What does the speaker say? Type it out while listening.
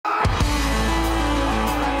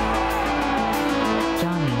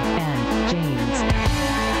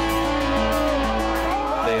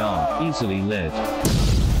Easily Led.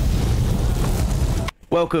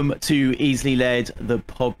 Welcome to Easily Led, the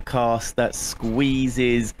podcast that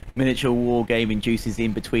squeezes miniature wargaming juices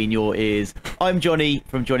in between your ears. I'm Johnny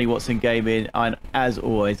from Johnny Watson Gaming, and as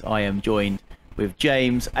always, I am joined with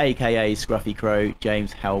James, aka Scruffy Crow.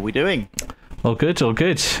 James, how are we doing? All good, all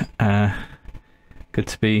good. Good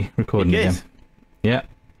to be recording again. Yeah.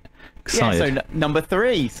 Excited. Yeah, so number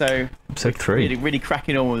 3. So episode 3. Really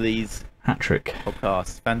cracking on with these hat trick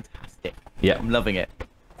podcasts. Fantastic. Yeah. I'm loving it.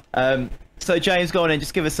 So James, go on and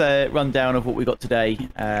just give us a rundown of what we got today,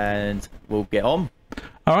 and we'll get on.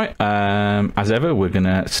 All right. As ever, we're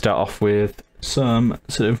gonna start off with some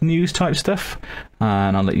sort of news type stuff,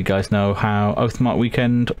 and I'll let you guys know how Oathmark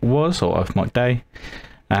weekend was, or Oathmark day.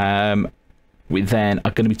 We then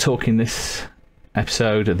are going to be talking this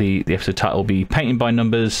episode. The episode title will be Painting by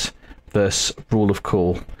Numbers versus Rule of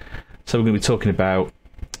Cool. So we're going to be talking about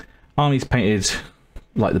armies painted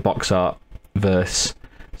like the box art versus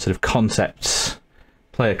sort of concepts,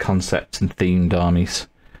 player concepts and themed armies,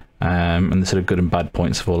 and the sort of good and bad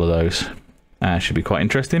points of all of those. Should be quite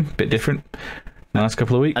interesting, a bit different in the last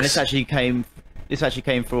couple of weeks. And this actually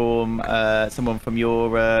came from someone from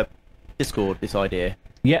your Discord, this idea.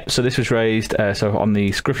 Yeah, so this was raised so on the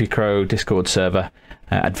Scruffy Crow Discord server.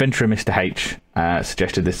 Adventurer Mr. H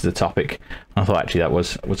suggested this as a topic. I thought actually that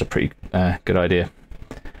was a pretty good idea.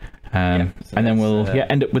 And then we'll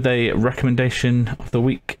end up with a recommendation of the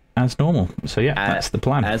week as normal. So yeah, that's the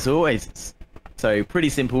plan. As always. So pretty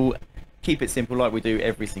simple. Keep it simple like we do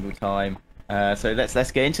every single time. So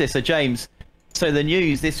let's get into this. So James, so the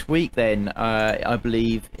news this week then, I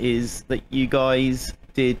believe, is that you guys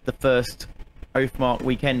did the first Oathmark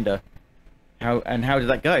Weekender. How did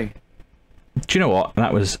that go? Do you know what?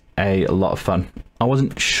 That was a lot of fun. I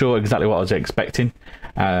wasn't sure exactly what I was expecting,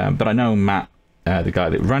 but I know Matt, the guy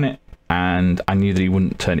that ran it, and I knew that he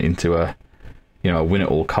wouldn't turn it into a win at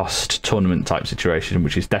all cost tournament type situation,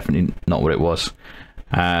 which is definitely not what it was.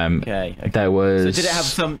 Okay. There was.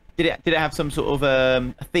 So did it have some sort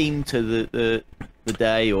of theme to the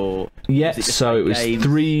day, or? Yeah. So it was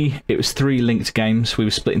games? It was 3 linked games. We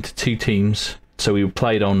were split into 2 teams, so we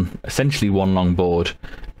played on essentially one long board,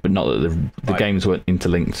 but not that the games weren't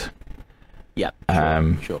interlinked. Yeah.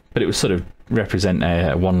 Sure. But it was sort of represent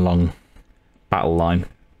a one long battle line.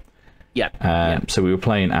 Yeah. So we were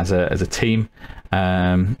playing as a team.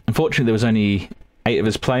 Unfortunately, there was only 8 of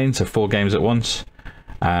us playing, so 4 games at once,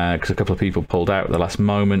 because a couple of people pulled out at the last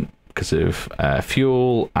moment because of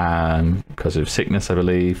fuel and because of sickness, I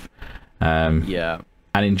believe. Yeah.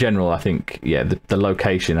 And in general, I think the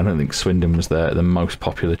location. I don't think Swindon was the most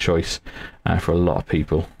popular choice for a lot of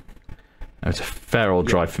people. It was a fair old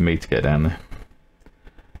drive for me to get down there.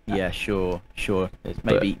 Yeah, sure.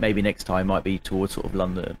 Maybe next time might be towards sort of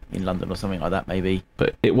London or something like that, maybe.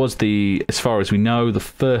 But it was as far as we know, the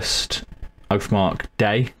first Oathmark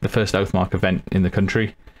day, the first Oathmark event in the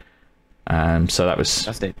country. So that was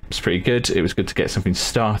pretty good. It was good to get something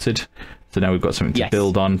started. So now we've got something to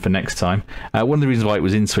build on for next time. One of the reasons why it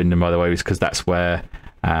was in Swindon, by the way, was because that's where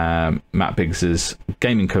Matt Biggs's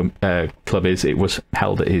gaming club is. It was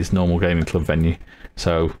held at his normal gaming club venue.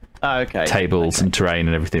 So tables and terrain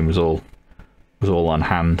and everything was all on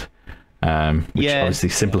hand, which obviously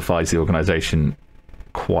simplifies the organisation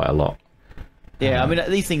quite a lot. Yeah, I mean,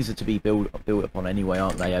 these things are to be built upon anyway,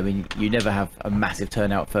 aren't they? I mean, you never have a massive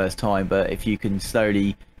turnout first time, but if you can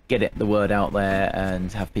slowly get the word out there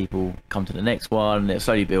and have people come to the next one, and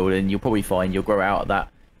slowly build, and you'll probably find you'll grow out of that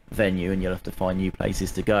venue, and you'll have to find new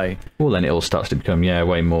places to go. Well, then it all starts to become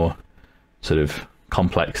way more sort of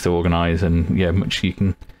complex to organise, and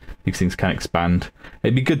these things can expand.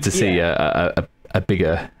 It'd be good to see a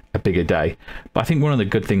bigger day. But I think one of the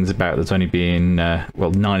good things about there's only being 9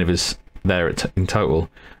 of us there in total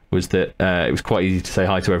was that it was quite easy to say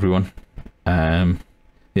hi to everyone. I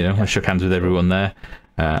shook hands with everyone there.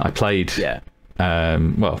 I played.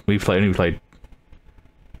 We played.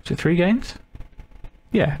 Was it 3 games?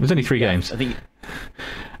 Yeah, it was only 3 games. I think.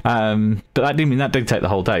 But that didn't take the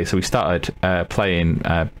whole day. So we started playing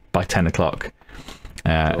by 10 o'clock,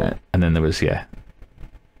 and then there was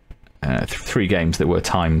 3 games that were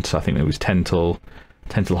timed. So I think it was 10 till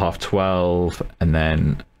 12:30, and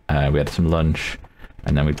then we had some lunch,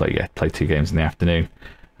 and then we played 2 games in the afternoon,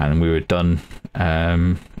 and we were done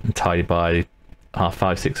tidy by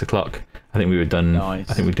 5:30, 6 o'clock. I think we were done. Nice.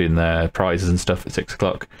 I think we were doing the prizes and stuff at 6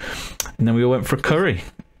 o'clock, and then we all went for a curry.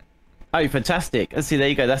 Oh, fantastic! See, there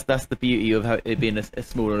you go. That's the beauty of it being a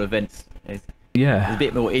smaller event. It's a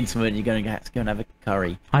bit more intimate. You're going to go and have a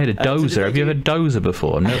curry. I had a dozer. Have you ever dozer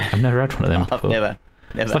before? No, I've never had one of them before. Never.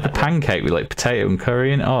 It's like a pancake with like potato and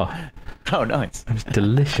curry in it. Oh, Oh, nice. It was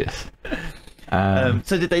delicious.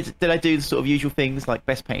 So did they do the sort of usual things like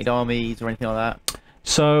best painted armies or anything like that?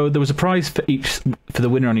 So there was a prize for the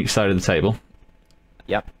winner on each side of the table.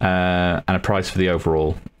 Yep. And a prize for the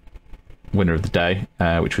overall winner of the day,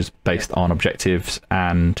 which was based on objectives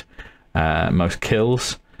and most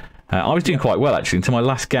kills. I was doing quite well actually until my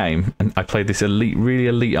last game, and I played this really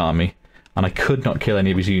elite army, and I could not kill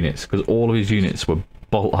any of his units because all of his units were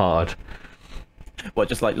bolt hard. What,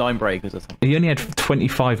 just like line breakers or something? He only had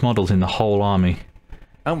 25 models in the whole army.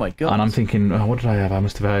 Oh my god! And I'm thinking, oh, what did I have? I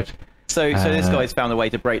must have had. So this guy's found a way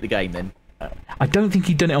to break the game then. I don't think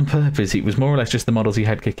he'd done it on purpose. It was more or less just the models he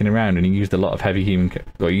had kicking around, and he used a lot of heavy human.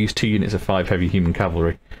 Or he used 2 units of 5 heavy human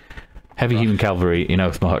cavalry. Heavy human cavalry in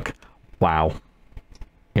Oathmark. Wow.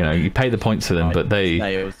 You know, you pay the points for them, but they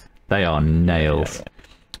are nails. Yeah.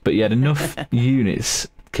 But he had enough units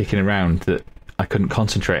kicking around that I couldn't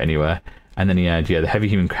concentrate anywhere. And then he had the heavy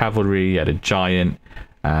human cavalry. He had a giant.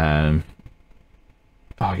 I'm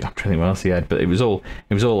trying to think what else he had, but it was all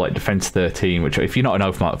like defense 13. Which, if you're not an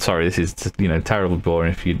Oathmark, sorry, this is terribly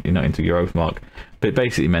boring if you're not into your Oathmark. But it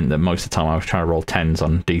basically meant that most of the time I was trying to roll 10s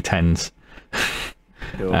on D10s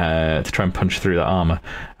to try and punch through that armor.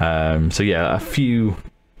 So yeah, a few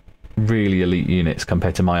really elite units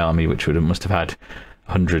compared to my army, which must have had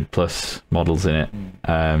 100+ models in it.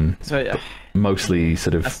 Mostly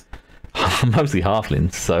sort of mostly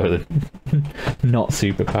halflings, so they're not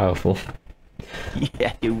super powerful.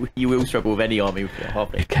 Yeah, you will struggle with any army with your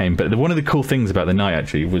halfling. But one of the cool things about the night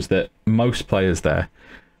actually was that most players there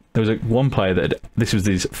was one player this was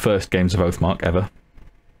his first games of Oathmark ever.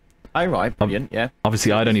 Oh right, brilliant. Yeah.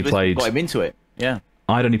 Obviously, I'd only played. Got him into it. Yeah.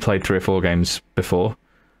 I'd only played 3 or 4 games before,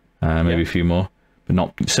 maybe a few more,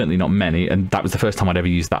 but certainly not many. And that was the first time I'd ever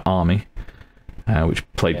used that army, which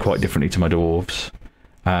played quite differently to my dwarves.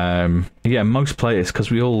 Yeah, most players,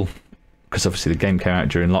 because obviously the game came out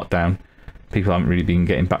during lockdown, people haven't really been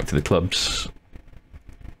getting back to the clubs.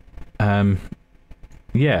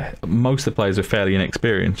 Yeah, most of the players are fairly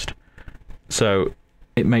inexperienced, so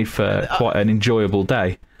it made for quite an enjoyable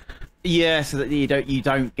day. Yeah, so that you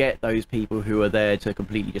don't get those people who are there to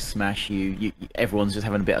completely just smash you. Everyone's just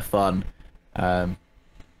having a bit of fun.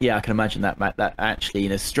 Yeah, I can imagine that actually,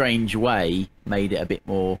 in a strange way, made it a bit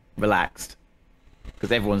more relaxed,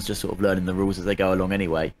 because everyone's just sort of learning the rules as they go along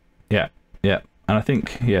anyway. Yeah. And I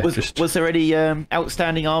think, was there any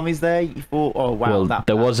outstanding armies there? You thought, oh wow, well,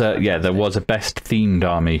 there was a best themed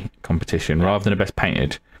army competition rather than a best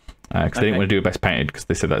painted, because they didn't want to do a best painted because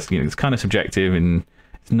they said that's it's kind of subjective and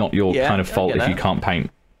it's not your kind of fault if you can't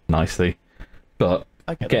paint nicely. But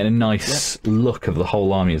getting a nice look of the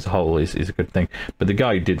whole army as a whole is a good thing. But the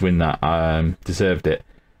guy who did win that deserved it.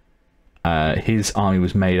 His army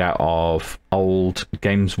was made out of old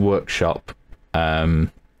Games Workshop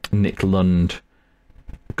Nick Lund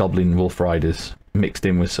Goblin Wolf Riders mixed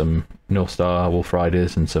in with some North Star Wolf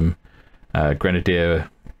Riders and some Grenadier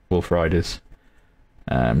Wolf Riders.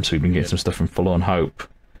 So we've been getting some stuff from Forlorn Hope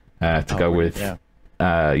to go with.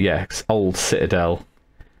 Old Citadel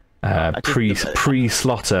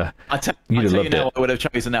pre-slaughter. You'd have loved it. I would have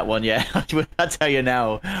chosen that one. Yeah, I tell you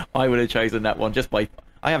now, I would have chosen that one just by.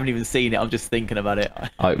 I haven't even seen it. I'm just thinking about it.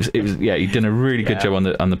 It was. Yeah, he'd done a really good job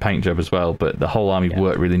on the paint job as well. But the whole army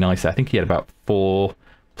worked really nicely. I think he had about 4+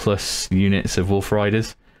 units of Wolf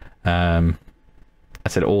Riders. I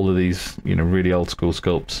said all of these, really old school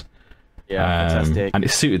sculpts. Yeah, fantastic. And it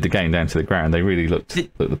suited the game down to the ground. They really looked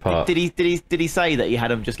the part. Did he say that he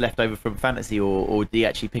had them just left over from Fantasy, or did he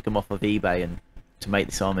actually pick them off of eBay and to make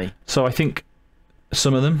this army? So I think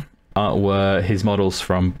some of them were his models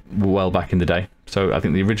from well back in the day. So I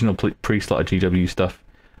think the original pre-slotted GW stuff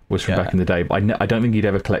was from back in the day. But I don't think he'd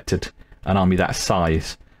ever collected an army that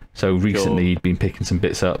size. So recently he'd been picking some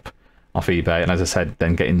bits up off eBay, and as I said,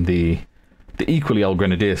 then getting the equally old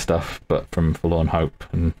Grenadier stuff, but from Forlorn Hope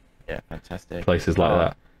and fantastic places like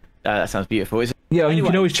that. That sounds beautiful. Anyway, you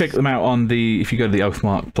can always check them out if you go to the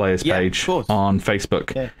Oathmark players page on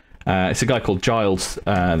Facebook. It's a guy called Giles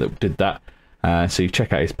that did that. So you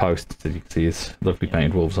check out his posts, so you can see his lovely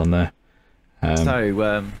painted wolves on there.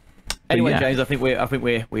 Anyway, James, I think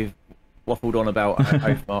we've waffled on about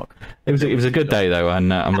Oathmark. It was a good day though,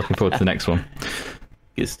 and I'm looking forward to the next one.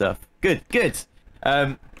 Good stuff. Good.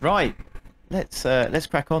 Right. Let's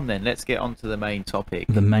crack on then. Let's get on to the main topic.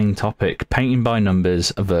 The main topic: painting by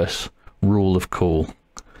numbers versus rule of cool.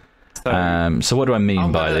 So what do I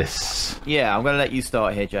mean by this? Yeah, I'm going to let you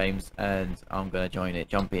start here, James, and I'm going to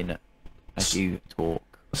jump in as you talk.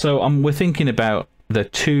 So we're thinking about the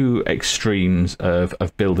 2 extremes of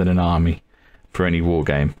building an army for any war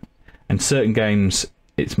game, and certain games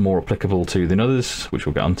it's more applicable to than others, which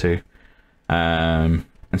we'll get onto. and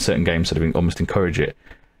certain games sort of almost encourage it,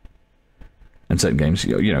 and certain games,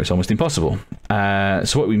 you know, it's almost impossible.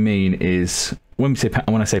 So what we mean is, when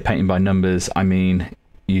I say painting by numbers, I mean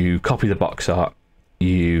you copy the box art,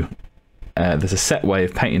 there's a set way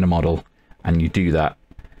of painting a model, and you do that.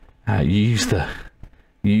 You use the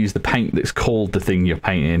paint that's called the thing you're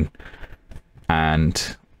painting,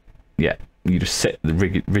 and yeah, you just set the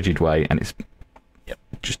rigid way, and it's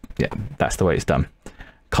that's the way it's done.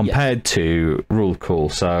 Compared to Rule of Cool,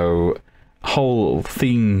 so whole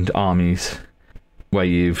themed armies where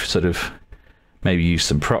you've sort of maybe used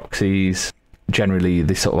some proxies. Generally,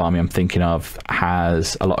 this sort of army I'm thinking of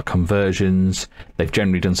has a lot of conversions. They've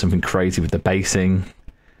generally done something crazy with the basing.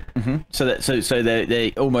 So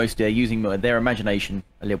they're almost using their imagination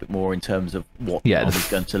a little bit more in terms of what the army's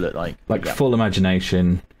going to look like. Full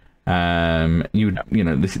imagination.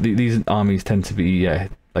 These armies tend to be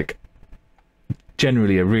like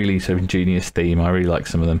generally a really sort of ingenious theme. I really like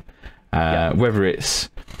some of them. Whether it's,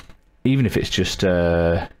 even if it's just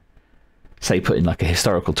say putting like a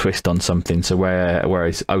historical twist on something, so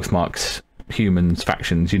whereas Oathmark's humans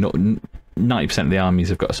factions, 90% of the armies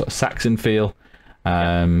have got a sort of Saxon feel.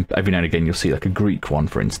 Every now and again you'll see like a Greek one,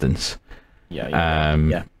 for instance.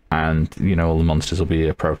 And all the monsters will be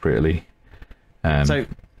appropriately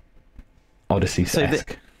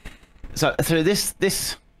Odyssey-esque. So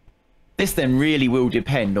this then really will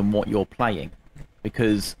depend on what you're playing,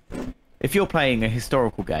 because if you're playing a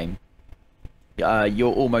historical game,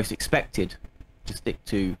 you're almost expected to stick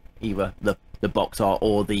to either the box art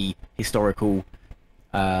or the historical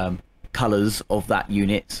colours of that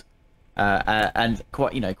unit. And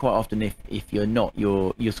quite often, if you're not,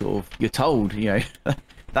 you're told,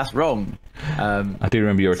 that's wrong. I do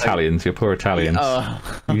remember your Italians, your poor Italians.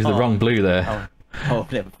 You used the wrong blue there. I'll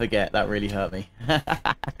never forget. That really hurt me.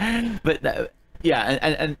 But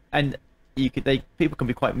people can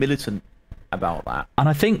be quite militant about that. And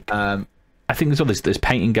I think as well, there's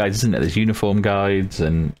painting guides, isn't there? There's uniform guides,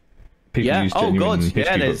 and people use genuine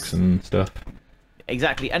history books and stuff.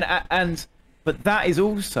 Exactly, but that is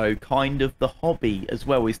also kind of the hobby as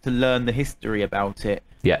well, is to learn the history about it.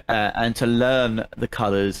 And to learn the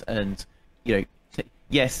colours, and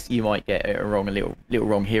yes, you might get it wrong, a little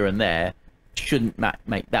wrong here and there. Shouldn't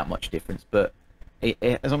make that much difference, but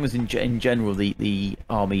as long as in general the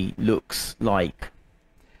army looks like.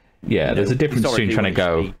 There's a difference between trying to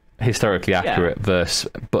go historically accurate versus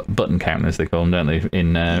button counters, they call them, don't they,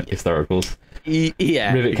 in historicals?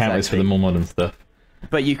 Rivet counters for the more modern stuff.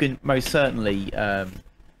 But you can most certainly,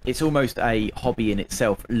 it's almost a hobby in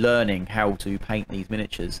itself, learning how to paint these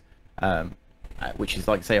miniatures, which is,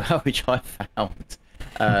 like I say, which I found.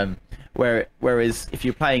 Whereas if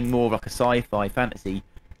you're playing more like a sci-fi fantasy,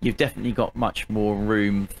 you've definitely got much more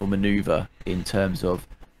room for maneuver in terms of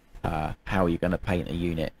how you're going to paint a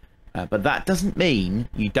unit. But that doesn't mean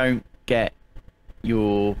you don't get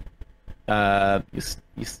your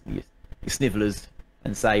snivellers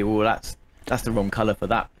and say, well, that's the wrong colour for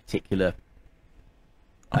that particular.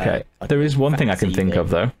 Okay, there is one thing I can think of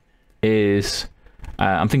though, is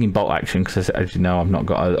I'm thinking bolt action, because as you know, I've not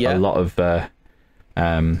got a lot of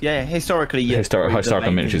historical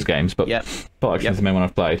miniatures games, but bolt action is the main one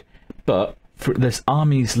I've played. But there's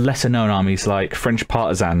lesser known armies like French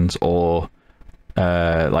partisans, or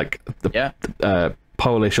like the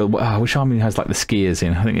Polish, or which army has like the skiers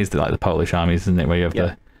in? I think it's like the Polish armies, isn't it, where you have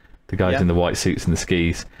the guys in the white suits and the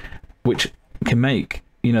skis, which can make,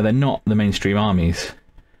 they're not the mainstream armies.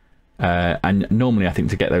 And normally, I think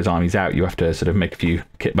to get those armies out, you have to sort of make a few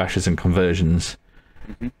kit bashes and conversions.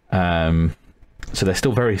 So they're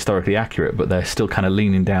still very historically accurate, but they're still kind of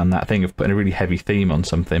leaning down that thing of putting a really heavy theme on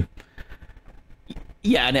something.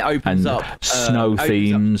 Yeah, and it opens up snow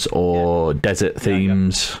themes or desert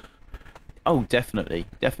themes. Oh, definitely.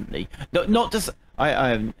 Not just.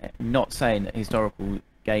 I'm not saying that historical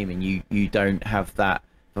gaming you don't have that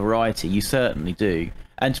variety. You certainly do.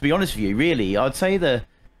 And to be honest with you, really, I'd say the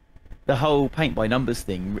whole paint by numbers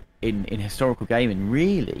thing in historical gaming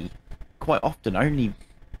really quite often only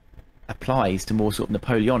applies to more sort of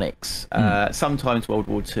Napoleonics, sometimes World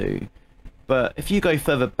War II. But if you go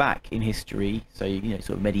further back in history, so sort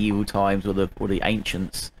of medieval times or the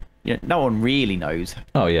ancients, no one really knows.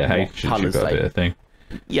 Oh yeah, colours got a bit of thing.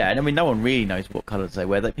 Yeah, and I mean, no one really knows what colours they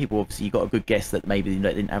wear. That people obviously, you got a good guess that maybe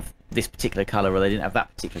they didn't have this particular colour or they didn't have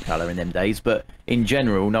that particular colour in them days. But in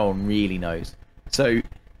general, no one really knows. So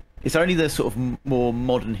it's only the sort of more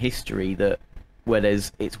modern history where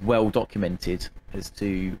it's well documented as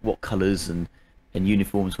to what colours and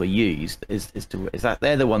uniforms were used, is that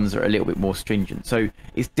they're the ones that are a little bit more stringent. So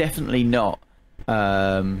it's definitely not.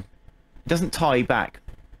 It doesn't tie back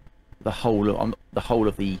the whole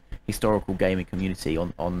of the historical gaming community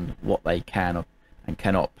on what they can and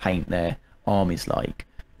cannot paint their armies like.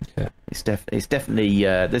 Yeah. It's definitely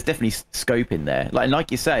there's definitely scope in there.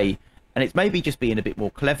 Like you say, and it's maybe just being a bit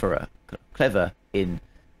more clever in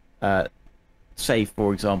say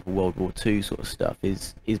for example World War II sort of stuff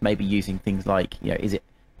is maybe using things like,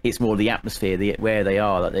 it's more the atmosphere, where they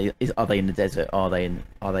are, like are they in the desert, are they in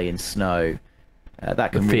snow,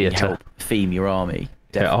 that can really help theme your army.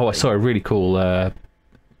 Yeah, I saw a really cool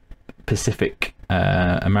Pacific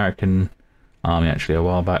American army actually a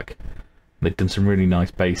while back. They'd done some really nice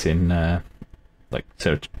base in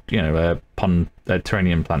terranean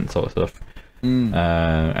plant sort of stuff.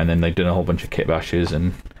 And then they'd done a whole bunch of kit bashes,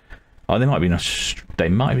 and they might be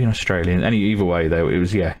Australian. Either way though, it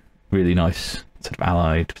was really nice sort of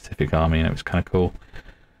allied Pacific army, and it was kind of cool.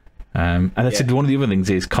 And I said one of the other things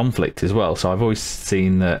is conflict as well. So I've always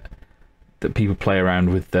seen that people play around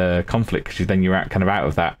with conflict, because then you're kind of out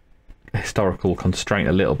of that historical constraint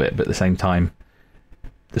a little bit, but at the same time,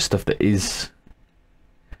 the stuff that is,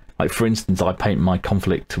 like for instance, I paint my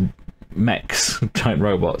conflict mechs, giant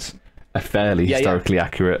robots, a fairly historically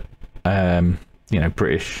accurate,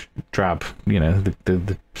 British drab,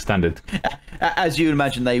 the standard. As you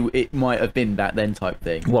imagine, it might have been back then type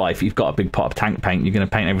thing. Well, if you've got a big pot of tank paint, you're going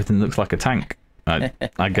to paint everything that looks like a tank. I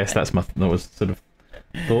guess that was sort of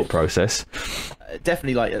thought process.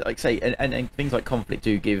 Definitely, like say, and things like conflict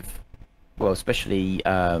do give, well, especially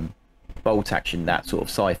bolt action, that sort of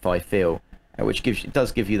sci-fi feel, which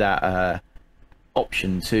does give you that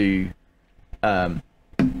option to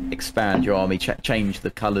expand your army, change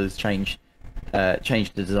the colours, change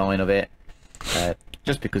the design of it,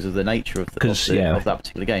 just because of the nature of that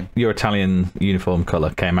particular game. Your Italian uniform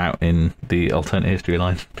colour came out in the alternate history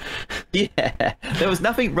line. Yeah, there was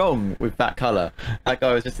nothing wrong with that colour. That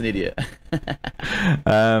guy was just an idiot.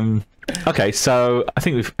 Okay, so I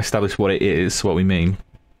think we've established what it is, what we mean.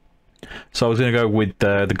 So I was going to go with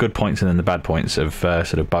the good points and then the bad points of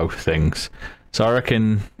sort of both things. So I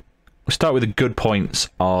reckon we'll start with the good points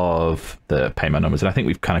of the paint by numbers, and I think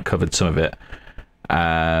we've kind of covered some of it.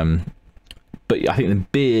 But I think the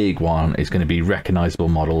big one is going to be recognisable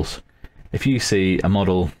models. If you see a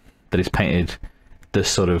model that is painted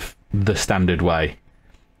the standard way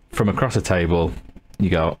from across a table, you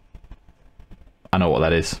go, I know what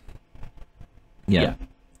that is. Yeah.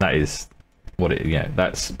 That is what it. Yeah,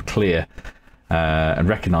 that's clear and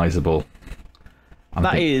recognisable.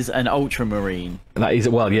 That is an ultramarine. That is,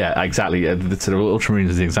 well, yeah, exactly. The sort of ultramarine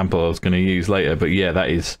is the example I was going to use later, but yeah, that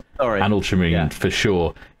is an ultramarine for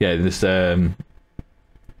sure. Yeah, this. I'm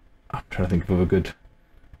trying to think of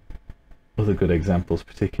other good examples,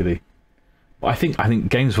 particularly. But I think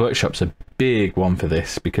Games Workshop's a big one for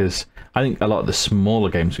this, because I think a lot of the smaller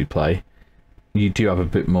games we play, you do have a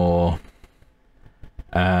bit more.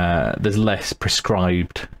 There's less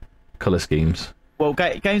prescribed colour schemes. Well,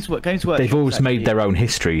 Games Workshop. They've always made their own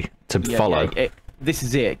history to follow. This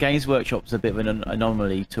is it. Games Workshop's a bit of an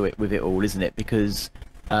anomaly to it with it all, isn't it? Because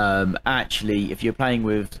actually, if you're playing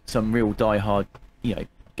with some real die-hard,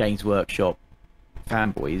 Games Workshop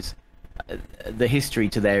fanboys, the history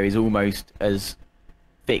to there is almost as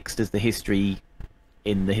fixed as the history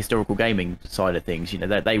in the historical gaming side of things.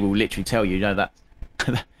 They will literally tell you, that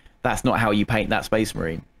that's not how you paint that Space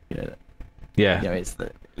Marine. It's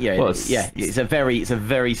the. It's a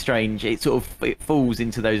very strange. It falls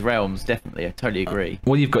into those realms. Definitely, I totally agree.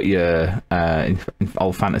 Well, you've got your in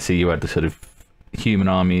old fantasy, you had the sort of human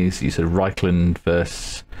armies. You sort of Reichland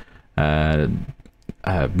versus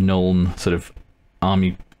Nuln sort of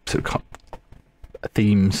army sort of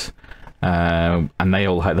themes, and they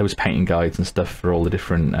all had those painting guides and stuff for all the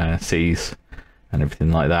different seas and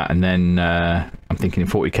everything like that. And then I'm thinking in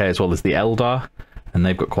 40k as well, there's the Eldar. And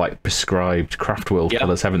they've got quite prescribed craft world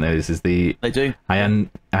colours, haven't they? This is the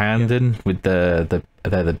Ianden with they're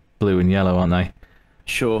the blue and yellow, aren't they?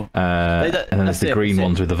 Sure. And then there's the green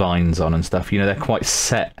ones with the vines on and stuff. They're quite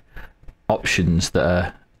set options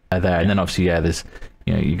that are there. And then obviously, there's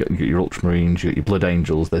you got your Ultramarines, you got your Blood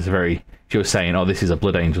Angels. There's if you're saying, oh, this is a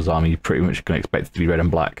Blood Angels army, you pretty much can expect it to be red and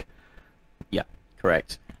black. Yeah,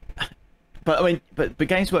 correct. But I mean, but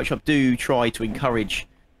Games Workshop do try to encourage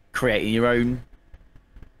creating your own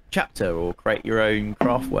chapter or create your own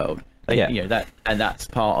craft world. That's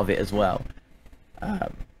part of it as well.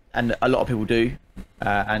 And a lot of people do,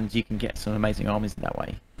 and you can get some amazing armies in that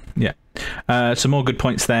way. Yeah. Some more good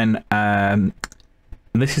points then. And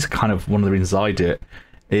this is kind of one of the reasons I do it,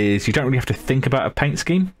 is you don't really have to think about a paint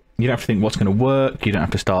scheme. You don't have to think what's going to work. You don't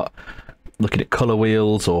have to start looking at colour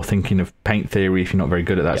wheels or thinking of paint theory if you're not very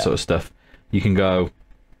good at that sort of stuff. You can go,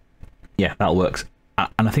 that works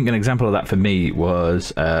and I think an example of that for me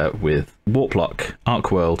was with Warplock,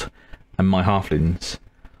 Arkworld, and My Halflings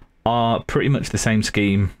are pretty much the same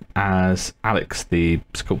scheme as Alex, the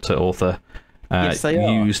sculptor author, Yes, they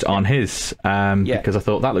used on his, because I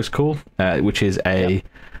thought that looks cool, which is a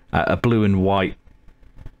blue and white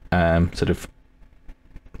sort of,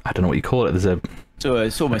 I don't know what you call it. There's a So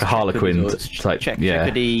it's almost like a Harlequin sort of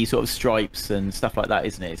checkedy sort of stripes and stuff like that,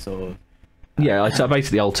 isn't it? Sort of. Yeah, so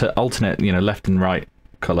basically alternate, left and right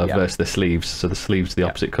color versus the sleeves. So the sleeves are the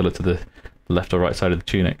opposite color to the left or right side of the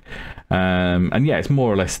tunic. And yeah, it's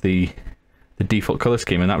more or less the default color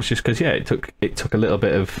scheme, and that was just because it took a little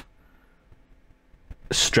bit of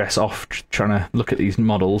stress off trying to look at these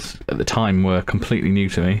models at the time were completely new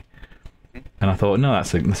to me, and I thought, no,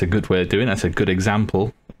 that's a good way of doing it. That's a good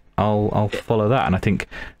example. I'll follow that, and I think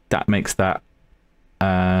that makes that.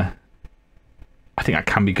 I think that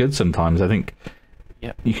can be good sometimes. I think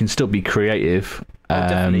you can still be creative,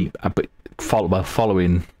 but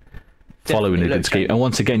following a good scheme. And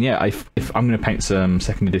once again, if I'm going to paint some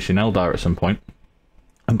second edition Eldar at some point,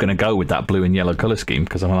 I'm going to go with that blue and yellow color scheme,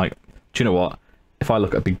 because I'm like, do you know what? If I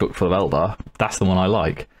look at a big book full of Eldar, that's the one I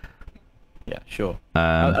like. Yeah, sure.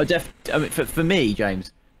 I mean, for me,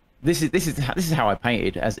 James, this is how I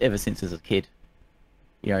painted ever since as a kid.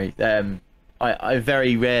 I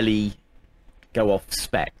very rarely go off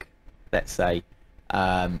spec, let's say,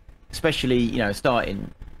 especially I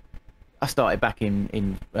started back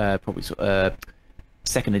in probably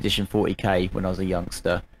second edition 40k when I was a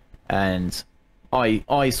youngster, and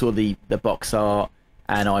I saw the box art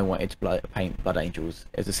and I wanted to paint Blood Angels.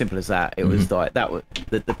 It was as simple as that. It was like that was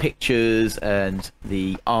the pictures and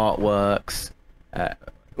the artworks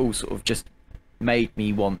all sort of just made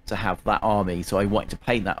me want to have that army, so I wanted to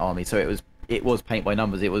paint that army. So it was paint by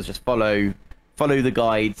numbers. It was just follow the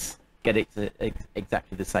guides, get it to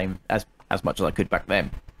exactly the same as much as I could back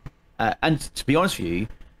then. And to be honest with you,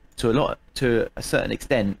 to a certain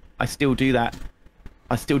extent, I still do that.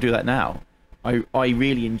 I still do that now. I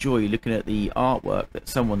really enjoy looking at the artwork that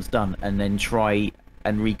someone's done and then try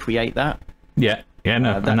and recreate that. Yeah,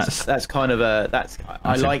 no, that's kind of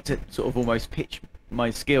I like to sort of almost pitch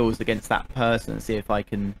my skills against that person and see if I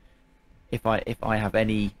can, if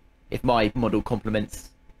my model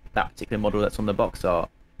complements that particular model that's on the box art.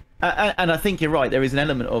 And I think you're right. There is an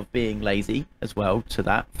element of being lazy as well to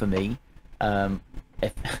that for me.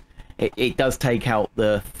 If it does take out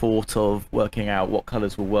the thought of working out what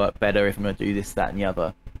colours will work better if I'm going to do this, that, and the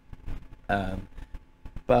other.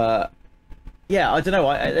 But yeah, I don't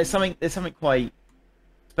know. There's something quite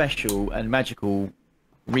special and magical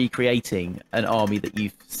recreating an army that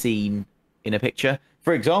you've seen in a picture.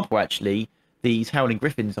 For example, actually, these Howling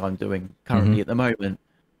Griffins I'm doing currently at the moment.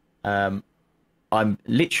 I'm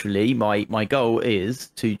literally my goal is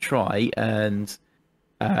to try and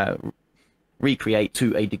recreate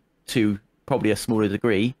to probably a smaller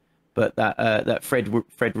degree, but that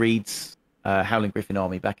Fred Reed's Howling Griffin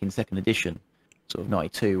army back in second edition, sort of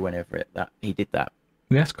 92, whenever he did that.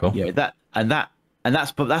 Yeah, that's cool. Yeah,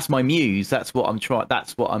 that's my muse. That's what I'm trying.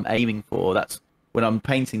 That's what I'm aiming for. That's when I'm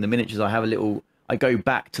painting the miniatures. I go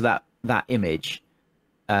back to that image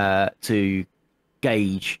to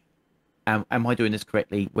gauge. Am I doing this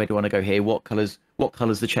correctly? Where do I want to go here? What colors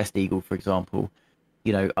the chest eagle, for example?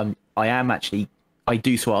 I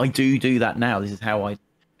do that now. This is how I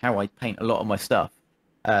paint a lot of my stuff.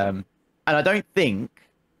 And I don't think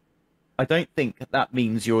that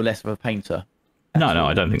means you're less of a painter. No,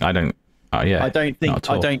 I don't think. I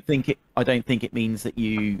don't think it means that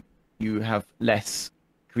you have less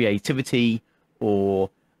creativity or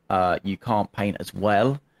you can't paint as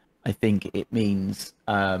well. I think it means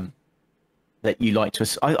that you like to.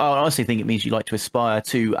 I honestly think it means you like to aspire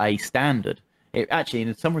to a standard. It actually,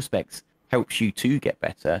 in some respects, helps you to get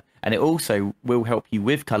better, and it also will help you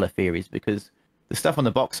with color theories, because the stuff on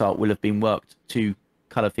the box art will have been worked to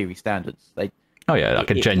color theory standards. Like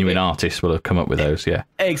a genuine artist will have come up with those. Yeah,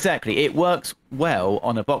 exactly. It works well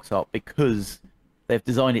on a box art because they've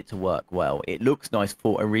designed it to work well. It looks nice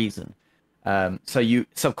for a reason. So you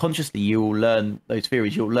subconsciously you will learn those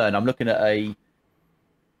theories. You'll learn. I'm looking at a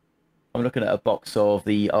box of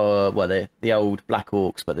the old Black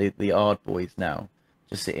Orcs, but the Ard boys now,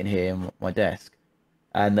 just sitting here on my desk,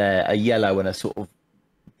 and they're a yellow and a sort of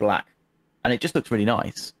black, and it just looks really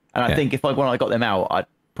nice. And I think when I got them out, I'd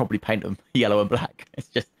probably paint them yellow and black. It's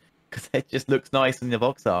just because it just looks nice in the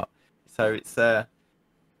box art. So it's a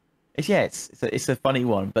funny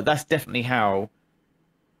one, but that's definitely how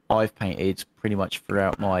I've painted pretty much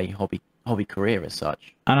throughout my hobby career as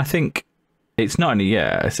such. And I think it's not only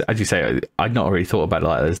as you say, I'd not really thought about it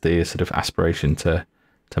like as the sort of aspiration to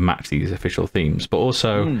to match these official themes. But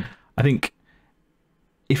also, I think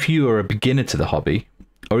if you are a beginner to the hobby,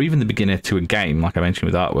 or even the beginner to a game, like I mentioned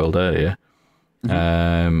with Art World earlier,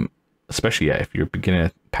 especially if you're a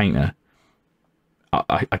beginner painter,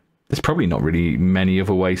 there's probably not really many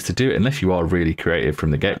other ways to do it unless you are really creative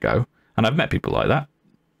from the get-go. And I've met people like that.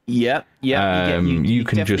 Yeah. You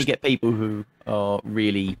can definitely just get people who are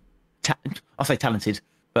really, I'll say talented,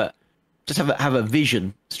 but just have a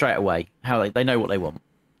vision straight away. How they know what they want.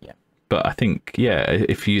 Yeah. But I think,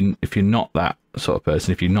 if you're not that sort of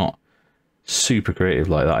person, if you're not super creative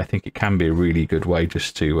like that, I think it can be a really good way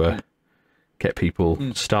just to get people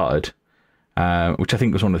started. Which I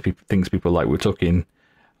think was one of the things people like. We were talking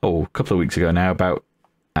a couple of weeks ago now about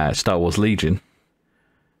Star Wars Legion.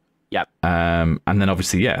 Yep. And then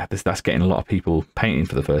obviously, that's getting a lot of people painting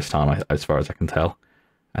for the first time, as far as I can tell.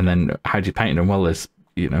 And then how do you paint them? Well, there's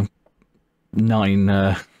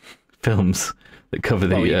 9 films that cover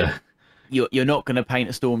the. You're not going to paint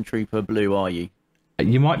a stormtrooper blue, are you?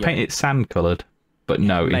 You might paint it sand coloured, but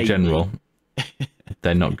no, in general,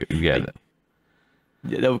 they're not good. Yeah.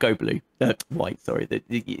 They'll go blue, white. Sorry,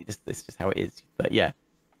 that's just how it is. But yeah,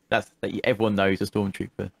 everyone knows a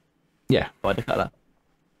stormtrooper. Yeah, by the colour.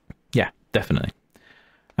 Yeah, definitely.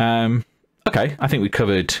 Okay, I think we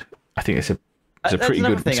covered. I think it's a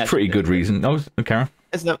pretty good reason. Oh, Karen.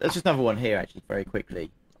 There's just another one here, actually, very quickly,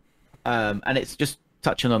 and it's just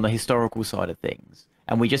touching on the historical side of things,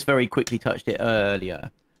 and we just very quickly touched it earlier,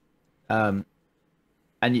 and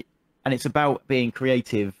it's about being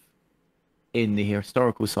creative in the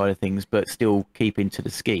historical side of things, but still keeping to the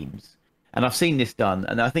schemes. And I've seen this done,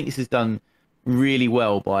 and I think this is done really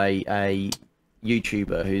well by a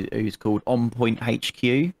YouTuber who's called On Point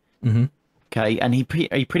HQ. Okay, and he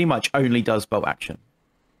pretty much only does bolt action.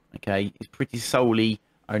 Okay, he's pretty solely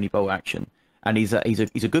only bolt action, and he's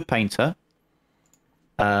a good painter.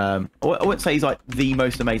 I wouldn't say he's like the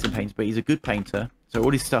most amazing painter, but he's a good painter. So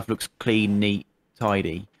all his stuff looks clean, neat,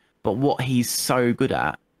 tidy. But what he's so good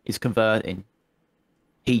at is converting.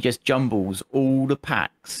 He just jumbles all the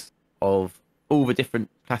packs of all the different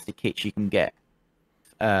plastic kits you can get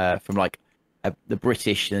from like the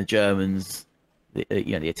British and the Germans, the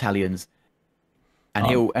Italians, and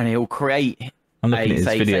he'll create. I'm looking at his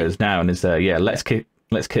videos now, and it's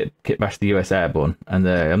let's kit bash the US Airborne, and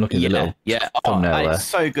I'm looking at the little thumbnail there. It's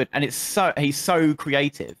so good, and he's so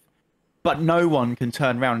creative, but no one can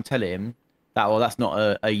turn around and tell him that that's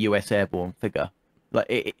not a US Airborne figure.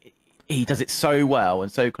 Like he does it so well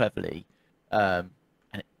and so cleverly, and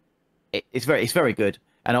it's very good.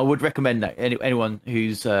 And I would recommend that anyone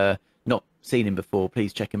who's not seen him before,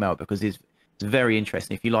 please check him out, because it's very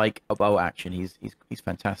interesting. If you like bolt action, he's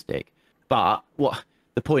fantastic. But what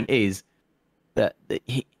the point is that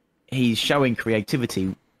he's showing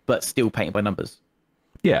creativity, but still painted by numbers.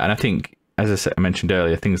 Yeah, and I think, as I mentioned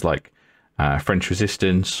earlier, things like French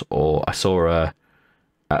Resistance, or I saw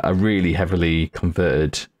a really heavily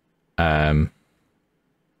converted. I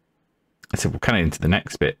said we're kind of into the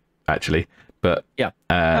next bit actually, but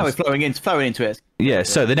we're flowing into it. Yeah,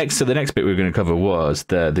 so the next bit we were going to cover was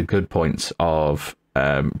the good points of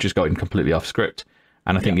just going completely off script.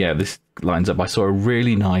 And I think, this lines up. I saw a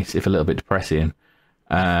really nice, if a little bit depressing,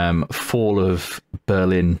 fall of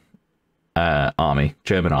Berlin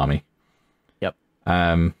German army. Yep.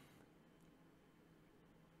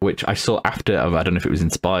 Which I saw after, I don't know if it was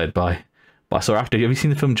inspired by, but I saw after. Have you seen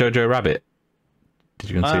the film Jojo Rabbit? Did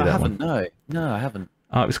you go and see that one? No, I haven't.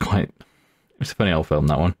 Oh, it was a funny old film,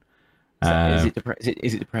 that one. Is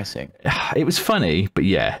it depressing? It was funny, but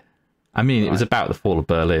I mean, It was about the fall of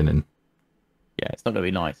Berlin, and it's not going to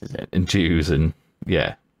be nice, is it? And Jews, and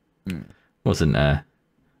wasn't and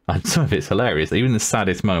some of it's hilarious. Even the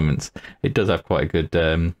saddest moments, it does have quite a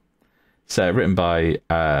good. So written by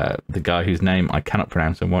the guy whose name I cannot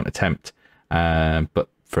pronounce and won't attempt, but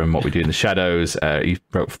from What We Do in the Shadows, he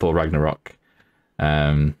wrote Thor Ragnarok.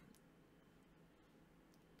 I'm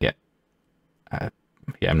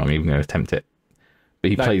not even going to attempt it.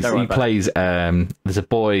 But he plays. There's a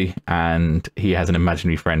boy, and he has an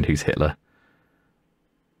imaginary friend who's Hitler.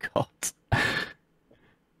 God.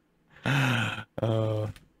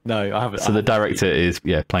 No, I haven't. So the director is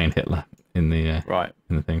playing Hitler in the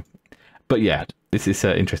in the thing. But this is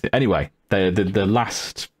interesting. Anyway, the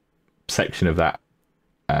last section of that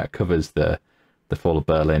covers the fall of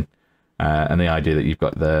Berlin, and the idea that you've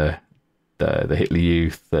got the Hitler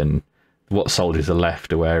Youth, and what soldiers are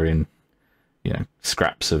left are wearing,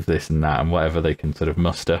 scraps of this and that and whatever they can sort of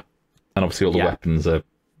muster, and obviously all the weapons are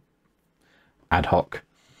ad hoc.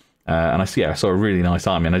 And I saw a really nice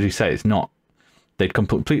army, and as you say, they'd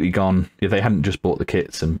completely gone. If they hadn't just bought the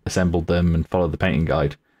kits and assembled them and followed the painting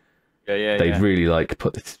guide, they'd really like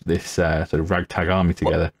put this sort of ragtag army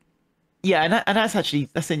together. Yeah, and that's actually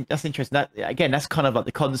that's interesting. That again, that's kind of like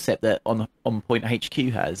the concept that on Point HQ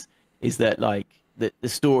has, is that like the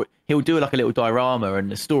story, he'll do like a little diorama,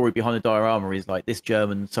 and the story behind the diorama is like this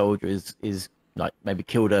German soldier is like maybe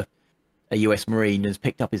killed a US Marine and has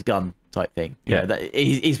picked up his gun type thing. Yeah, that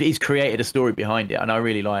he's created a story behind it, and I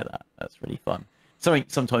really like that. That's really fun. Something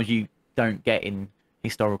sometimes you don't get in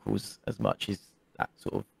historicals as much as that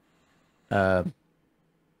sort of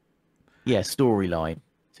storyline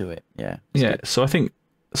to it. Yeah. Good. So I think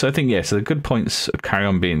yeah. So the good points carry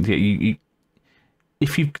on being you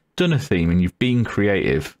if you've done a theme and you've been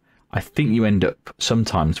creative, I think you end up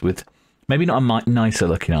sometimes with maybe not a nicer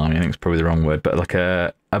looking army. I think it's probably the wrong word, but like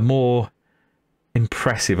a more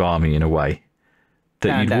impressive army in a way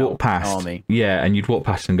that you'd walk past. Army. Yeah, and you'd walk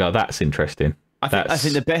past and go, "That's interesting." I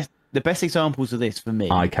think the best examples of this for me,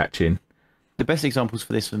 eye catching. The best examples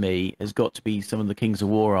for this for me has got to be some of the Kings of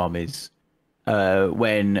War armies.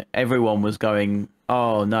 When everyone was going,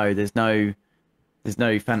 oh no, there's no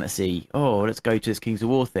fantasy. Oh, let's go to this Kings of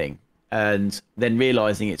War thing, and then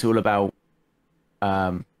realizing it's all about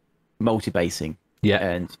multi-basing. Yeah,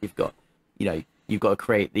 and you've got to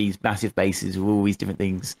create these massive bases with all these different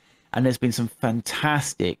things. And there's been some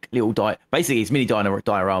fantastic little basically it's mini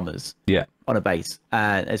dioramas. Yeah, on a base,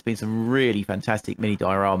 and there's been some really fantastic mini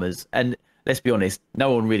dioramas. And let's be honest,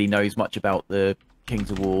 no one really knows much about the Kings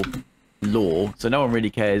of War lore, so no one really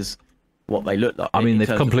cares what they look like. I mean, they've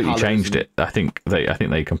completely changed it. I think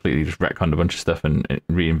they completely just retconned a bunch of stuff and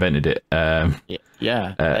reinvented it.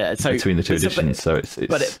 So between the two editions,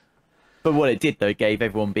 but what it did though, gave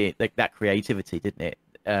everyone that creativity, didn't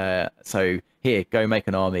it? So here, go make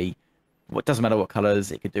an army. What doesn't matter what colors,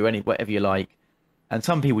 it could do whatever you like. And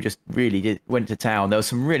some people just really went to town. There were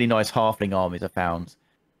some really nice halfling armies I found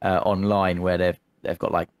online where they've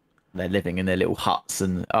got like they're living in their little huts,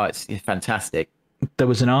 and it's fantastic. There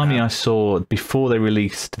was an army I saw before they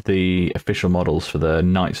released the official models for the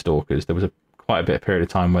Night Stalkers. There was quite a bit of period of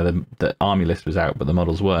time where the army list was out, but the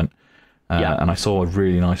models weren't. And I saw a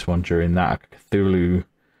really nice one during that, a Cthulhu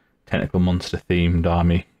tentacle monster themed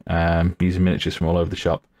army, using miniatures from all over the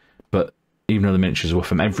shop. But even though the miniatures were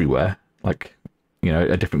from everywhere, like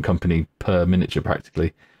a different company per miniature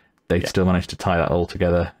practically, they still managed to tie that all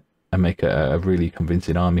together and make a really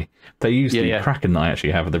convincing army. They used the Kraken that I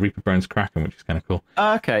actually have, the Reaper Bones Kraken, which is kind of cool.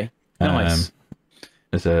 Okay, nice.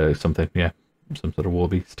 As some sort of war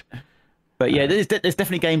beast. But yeah, there's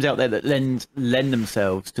definitely games out there that lend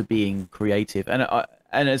themselves to being creative, and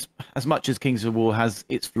as much as Kings of War has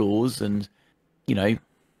its flaws, and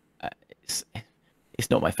it's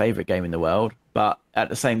not my favorite game in the world, but at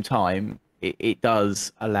the same time, it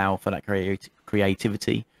does allow for that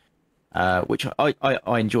creativity. Which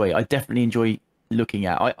I enjoy. I definitely enjoy looking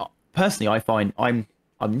at. I personally find I'm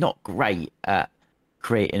not great at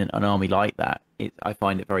creating an army like that. I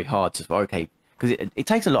find it very hard to because it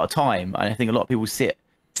takes a lot of time, and I think a lot of people sit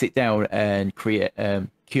down and curate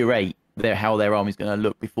how their army's going to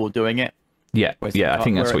look before doing it. Yeah, I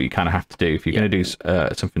think that's what you kind of have to do if you're going to do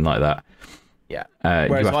something like that. Yeah,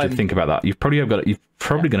 you have to think about that. You're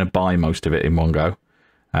probably going to buy most of it in one go,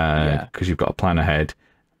 because you've got a plan ahead.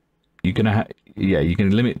 You're gonna you can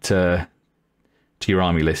limit to your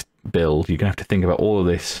army list build. You're gonna have to think about all of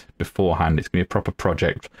this beforehand. It's gonna be a proper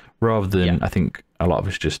project rather than I think a lot of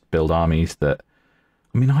us just build armies that.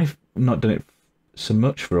 I mean, I've not done it so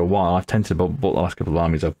much for a while. I've tended to bought the last couple of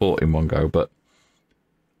armies I've bought in one go, but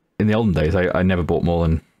in the olden days, I never bought more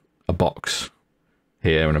than a box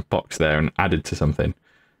here and a box there and added to something.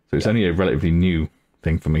 So it's only a relatively new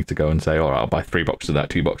thing for me to go and say, all right, I'll buy 3 boxes of that,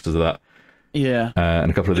 2 boxes of that. Yeah,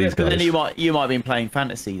 and a couple of these guys. But then you might have been playing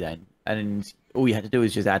fantasy then, and all you had to do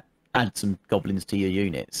was just add some goblins to your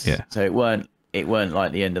units. Yeah. So it weren't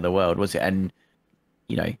like the end of the world, was it? And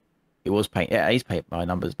it was paint. Yeah, he's paint by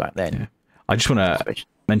numbers back then. Yeah. I just want to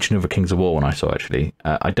mention of a Kings of War one I saw actually.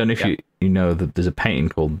 I don't know if you know that there's a painting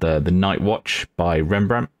called the Night Watch by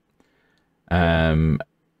Rembrandt. And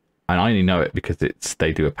I only know it because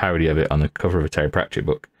they do a parody of it on the cover of a Terry Pratchett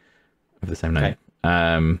book of the same name.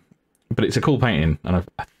 Okay. But it's a cool painting, and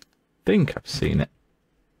I think I've seen it.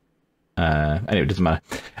 Anyway, it doesn't matter.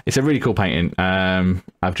 It's a really cool painting.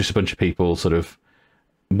 I've just a bunch of people sort of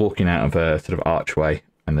walking out of a sort of archway,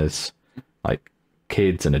 and there's like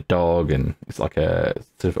kids and a dog, and it's like a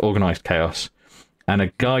sort of organised chaos. And a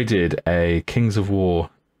guy did a Kings of War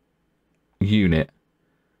unit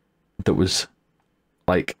that was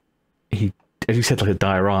like as you said, like a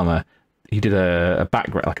diorama. He did a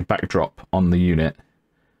backdrop on the unit.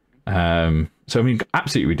 So I mean,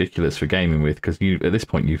 absolutely ridiculous for gaming with, because you at this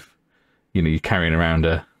point you're carrying around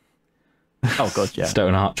a Oh god, yeah.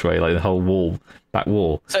 stone archway, like the whole back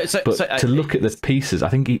wall. But to look at the pieces, I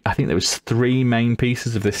think there was 3 main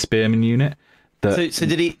pieces of this spearman unit. So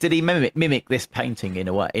did he mimic this painting in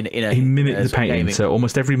a way? He mimicked the painting, so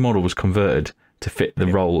almost every model was converted to fit the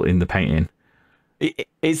role in the painting.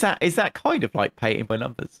 Is that kind of like painting by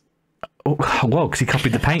numbers? Oh, well, because he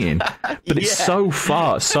copied the painting, but it's so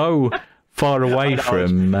far away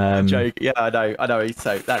from. Joke. Yeah, I know.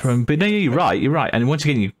 So that's. But no, you're right. And once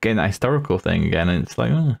again, you're getting that historical thing again, and it's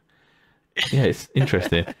like, oh, yeah, it's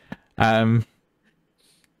interesting. I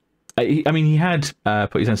mean, he had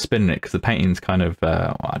put his own spin on it because the painting's kind of,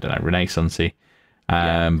 I don't know, Renaissance-y.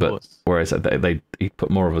 But whereas he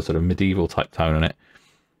put more of a sort of medieval type tone on it.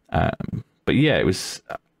 But yeah, it was.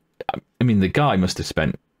 I mean, the guy must have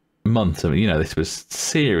spent months. I mean, this was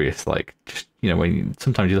serious. Like, just when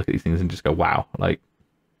sometimes you look at these things and just go, wow, like,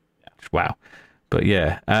 just wow. But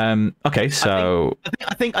yeah, okay. So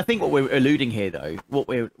I think what we're alluding here, though, what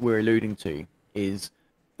we're alluding to is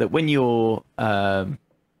that when you're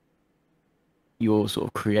sort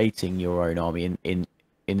of creating your own army in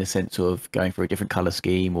the sense of going for a different color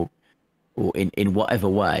scheme or in whatever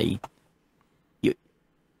way,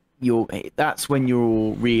 that's when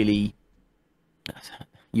you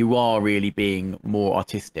are really being more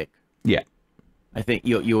artistic. Yeah, I think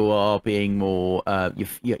you are being more.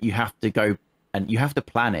 You have to go and you have to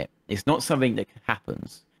plan it. It's not something that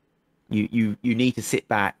happens. You need to sit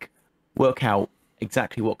back, work out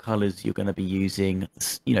exactly what colors you're going to be using.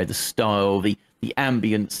 The style, the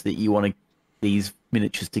ambience that you want these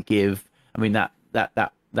miniatures to give. I mean that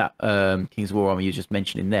King's War army you just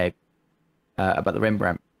mentioned in there about the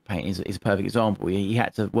Rembrandt painting is a perfect example. He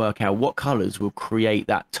had to work out what colors will create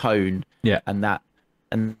that tone, and that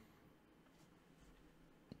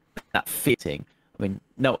fitting. I mean,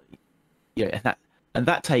 no, and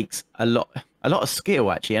that takes a lot of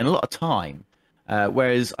skill actually, and a lot of time.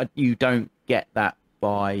 Whereas you don't get that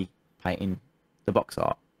by painting the box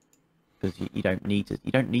art, because you don't need to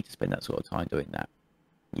spend that sort of time doing that.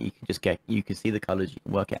 You can see the colors, you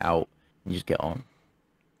can work it out, and you just get on.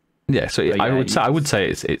 Yeah, so I would say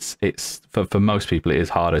it's for most people it is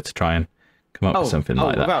harder to try and come up with something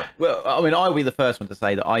like that. Well, I mean, I'll be the first one to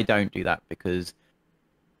say that I don't do that because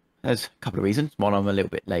there's a couple of reasons. One, I'm a little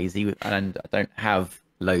bit lazy and I don't have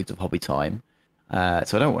loads of hobby time, so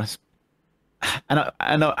I don't want to.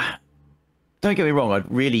 And don't get me wrong, I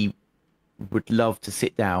really would love to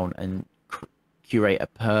sit down and curate a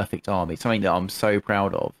perfect army, something that I'm so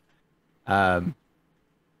proud of.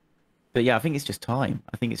 But yeah, I think it's just time.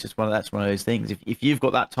 I think it's just one of those things. If you've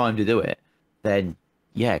got that time to do it, then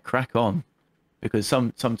yeah, crack on. Because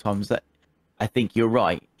sometimes that, I think you're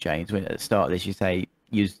right, James. When at the start of this, you say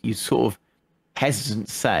you sort of hesitant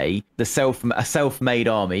to say a self-made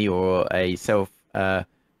army or a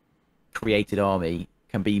created army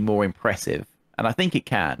can be more impressive, and I think it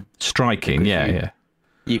can. Striking,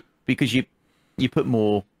 because you put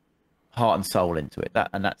more heart and soul into it.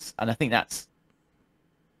 And I think that's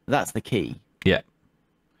the key.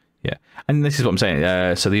 Yeah, and this is what I'm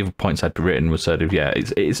saying. So the other points I'd written was sort of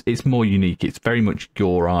it's more unique. It's very much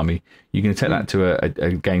your army. You're going to take that to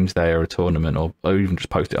a games day or a tournament, or even just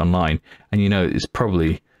post it online, and it's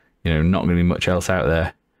probably not going to be much else out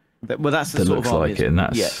there. Well, that's the sort looks of army like it, and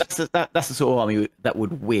that's that's the sort of army that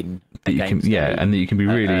would win. That you can, and that you can be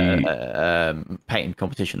really painting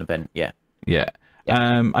competition event. Yeah.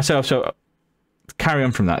 So carry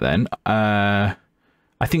on from that then. I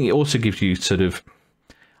think it also gives you sort of.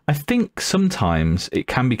 I think sometimes it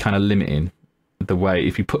can be kind of limiting the way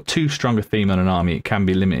if you put too strong a theme on an army, it can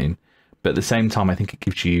be limiting. But at the same time, I think it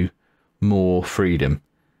gives you more freedom.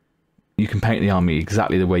 You can paint the army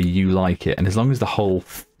exactly the way you like it, and as long as the whole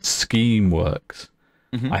scheme works,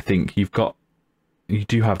 I think you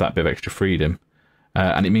do have that bit of extra freedom,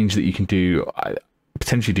 and it means that you can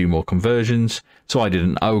potentially do more conversions. So I did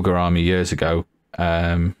an ogre army years ago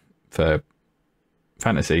for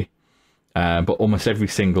fantasy. But almost every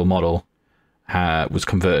single model was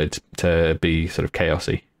converted to be sort of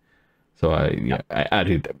chaosy. So I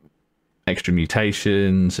added extra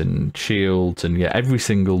mutations and shields, and every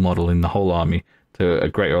single model in the whole army, to a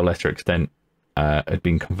greater or lesser extent, had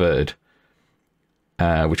been converted.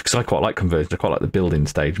 Because I quite like conversions. I quite like the building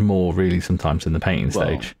stage more, really, sometimes than the painting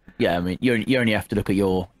stage. Yeah, I mean, you only have to look at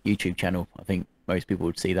your YouTube channel. I think most people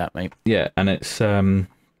would see that, mate. Yeah, and it's So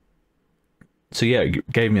yeah, it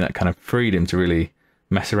gave me that kind of freedom to really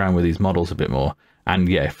mess around with these models a bit more, and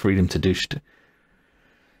freedom to do stick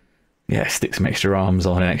some extra arms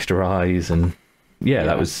on and extra eyes, and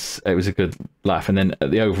yeah, it was a good laugh. And then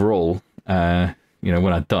at the overall, you know,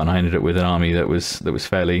 when I'd done, I ended up with an army that was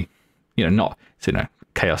fairly, you know, not, you know,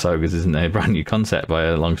 Chaos Ogres isn't a brand new concept by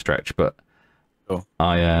a long stretch, but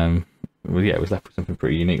I well, yeah, it was left with something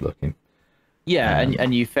pretty unique looking. Yeah,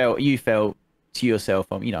 and you felt to yourself,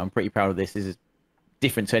 you know, I'm pretty proud of this. This is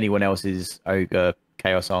different to anyone else's Ogre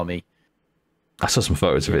Chaos army. I saw some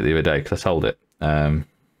photos of it the other day because I sold it.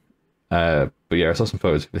 But yeah, I saw some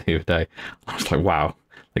photos of it the other day. I was like, wow,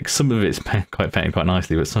 like some of it's painted quite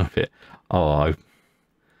nicely, but some of it, I'd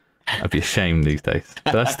be ashamed these days.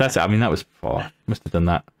 But that's I mean, that was I must have done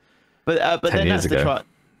that. But then that's ago. the trial.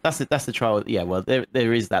 That's the trial. Yeah, well,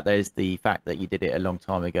 there is that. There's the fact that you did it a long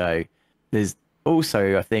time ago. There's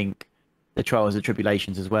also, I think, the trials and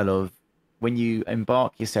tribulations as well of when you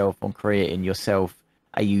embark yourself on creating yourself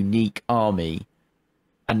a unique army,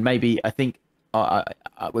 and maybe I think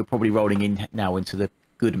we're probably rolling in now into the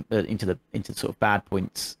good into sort of bad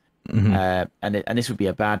points, and this would be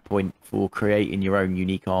a bad point for creating your own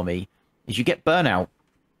unique army, is you get burnout,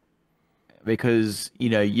 because you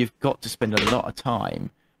know you've got to spend a lot of time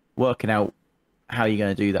working out how you're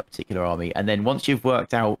going to do that particular army, and then once you've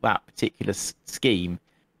worked out that particular scheme,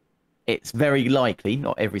 it's very likely,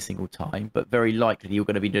 not every single time, but very likely you're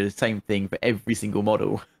going to be doing the same thing for every single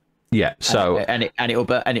model. Yeah. So it'll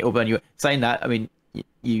burn you. Saying that, I mean,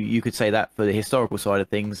 you could say that for the historical side of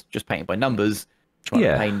things, just painted by numbers,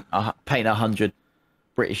 trying to paint 100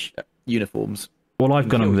 British uniforms. Well, I've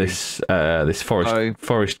gone on this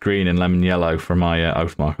forest green and lemon yellow for my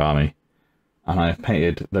Oathmark army, and I've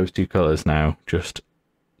painted those two colours now just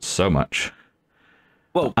so much.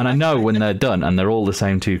 Well, and I know when they're done, and they're all the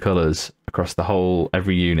same two colours across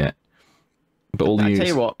every unit, but all the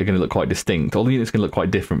units are going to look quite distinct. All the units are going to look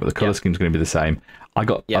quite different, but the colour scheme's going to be the same. I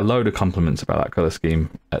got a load of compliments about that colour scheme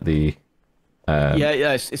at the...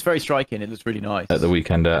 it's very striking. It looks really nice. At the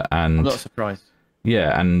Weekender, and... I'm not surprised.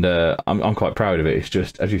 Yeah, and I'm quite proud of it. It's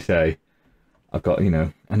just, as you say, I've got, you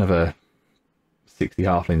know, another 60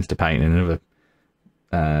 halflings to paint and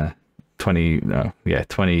another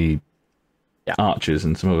 20 archers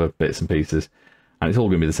and some other bits and pieces, and it's all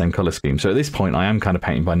going to be the same colour scheme. So at this point, I am kind of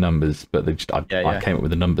painting by numbers, but I came up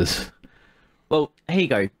with the numbers. Well, here you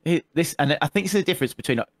go. And I think it's the difference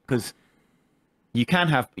between, because you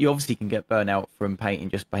obviously can get burnout from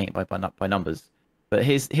painting by numbers, but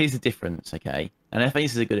here's the difference, okay? And I think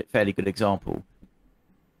this is a fairly good example.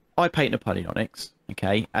 I paint Napoleonics,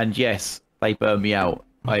 okay, and yes, they burn me out.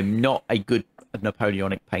 I'm not a good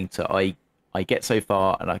Napoleonic painter. I get so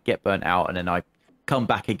far and I get burnt out, and then I come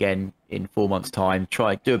back again in 4 months' time,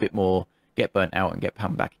 do a bit more, get burnt out, and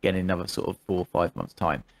come back again in another sort of 4 or 5 months'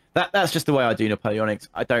 time. That's just the way I do Napoleonics.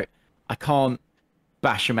 I can't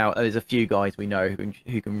bash them out. There's a few guys we know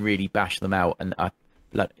who can really bash them out, and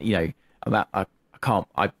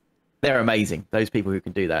they're amazing. Those people who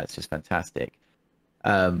can do that, it's just fantastic.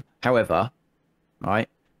 However, right,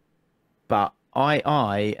 but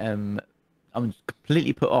I'm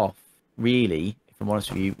completely put off, really, if I'm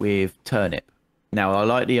honest with you, with Turnip. Now, I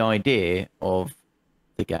like the idea of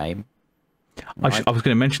the game. Right? I was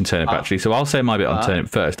going to mention Turnip, actually, so I'll say my bit on Turnip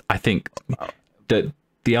first. I think that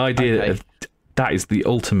the idea of that is the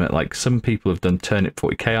ultimate, like, some people have done Turnip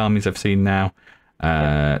 40k armies I've seen now,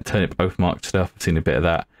 Turnip Oathmark stuff, I've seen a bit of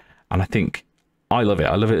that, and I think I love it.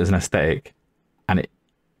 I love it as an aesthetic, and it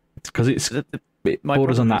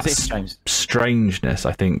borders on that strangeness,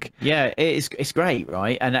 I think. Yeah, it's great,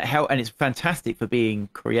 right? And it's fantastic for being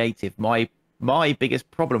creative. My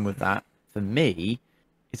biggest problem with that, for me,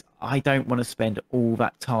 is I don't want to spend all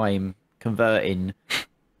that time converting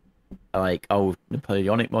like old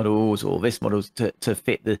Napoleonic models or this models to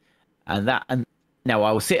fit and now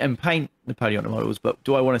I will sit and paint Napoleonic models, but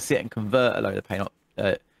do I want to sit and convert a load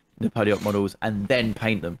of Napoleonic models and then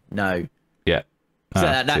paint them? No. Yeah. So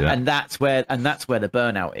that's where the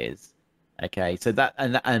burnout is. Okay, so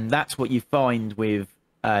that's what you find with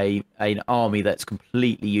an army that's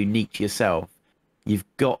completely unique to yourself. You've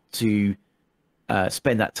got to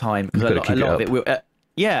spend that time, because a lot of it will.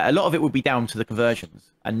 A lot of it will be down to the conversions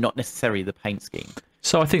and not necessarily the paint scheme.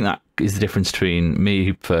 So I think that is the difference between me,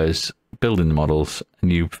 who prefers building the models,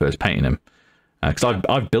 and you prefers painting them. Because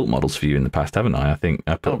I've built models for you in the past, haven't I? I think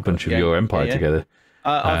I put a bunch of your Empire together.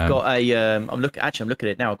 I've got I'm looking at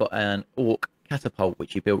it now. I've got an Orc catapult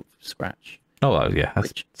which you built from scratch. Oh well, yeah,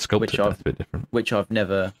 that's sculpted. That's a bit different. Which I've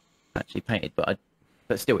never actually painted, but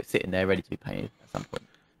still it's sitting there ready to be painted at some point.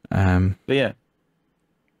 But yeah,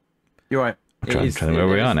 you're right. I'm trying to know where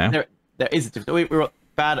we are now. There is a difference. We're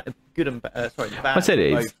bad, good and sorry, bad. I said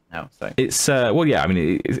it is. both now. So It's well, yeah. I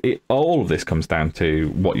mean, all of this comes down to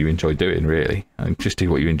what you enjoy doing, really, and just do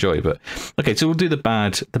what you enjoy. But okay, so we'll do the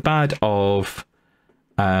bad. The bad of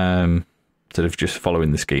sort of just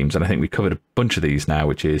following the schemes, and I think we covered a bunch of these now,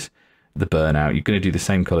 which is the burnout. You're going to do the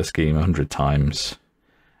same color scheme 100 times.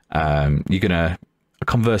 You're going to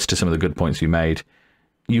converse to some of the good points you made.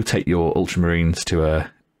 You take your Ultramarines to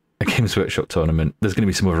a Games Workshop tournament. There's going to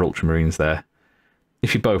be some other Ultramarines there.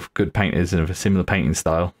 If you're both good painters and of a similar painting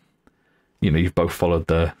style, you know, you've both followed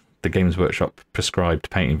the Games Workshop prescribed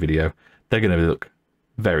painting video, they're going to look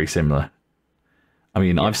very similar. I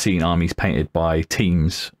mean, I've seen armies painted by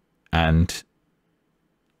teams, and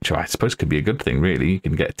which I suppose could be a good thing, really. You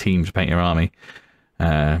can get a team to paint your army,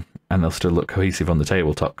 and they'll still look cohesive on the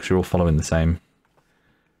tabletop because you're all following the same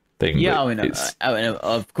thing. yeah, I mean,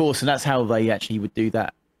 of course, and that's how they actually would do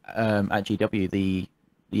that at GW.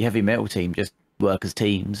 The heavy metal team just work as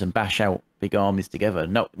teams and bash out big armies together.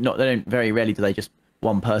 Not they don't, very rarely do they just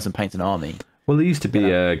one person paint an army. Well, there used to be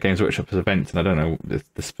Games Workshop events, and I don't know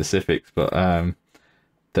the specifics, but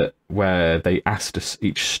that where they asked us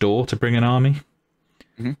each store to bring an army.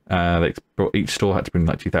 Each store had to bring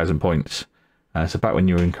like 2,000 points. So back when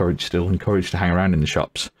you were still encouraged to hang around in the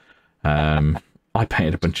shops, I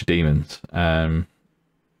painted a bunch of demons for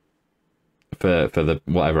the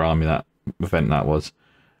whatever army that event that was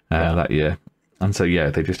that year. And so yeah,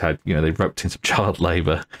 they just had, you know, they roped in some child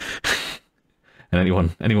labour.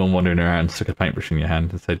 And anyone wandering around stuck a paintbrush in your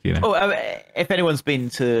hand and said, you know. Oh, if anyone's been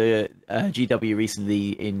to GW recently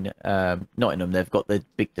in Nottingham, they've got the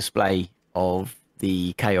big display of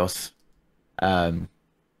the Chaos fighting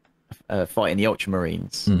the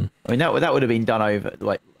Ultramarines. I mean, that would have been done over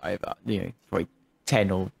you know, probably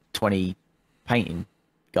 10 or 20 painting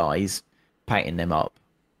guys painting them up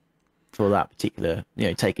for that particular, you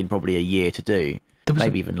know, taking probably a year to do.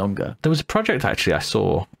 Maybe even longer. There was a project actually I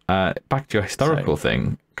saw back to your historical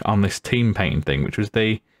thing on this team painting thing, which was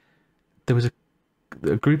there was a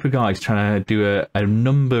group of guys trying to do a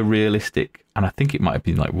number realistic, and I think it might have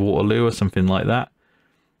been like Waterloo or something like that.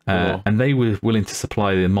 And they were willing to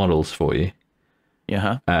supply the models for you.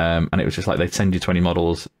 Yeah. And it was just like they'd send you 20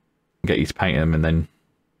 models, get you to paint them, and then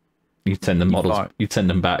you'd send them models. You'd send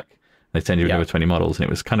them back. They'd send you another 20 models, and it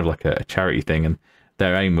was kind of like a charity thing. And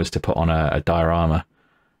their aim was to put on a diorama,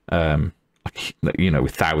 you know,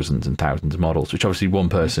 with thousands and thousands of models, which obviously one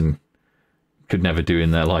person could never do in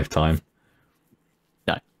their lifetime.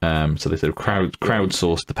 No. So they sort of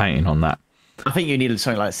crowdsourced the painting on that. I think you needed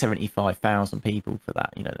something like 75,000 people for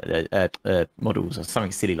that, you know, models or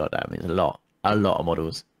something silly like that. I mean, it's a lot of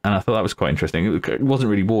models. And I thought that was quite interesting. It wasn't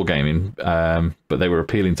really wargaming, but they were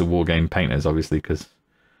appealing to wargame painters, obviously, because,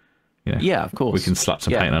 you know, yeah, of course, we can slap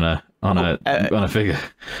some paint on a figure.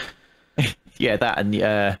 Yeah, that, and you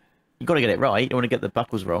got to get it right. You don't want to get the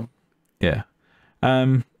buckles wrong. Yeah.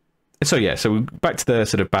 So back to the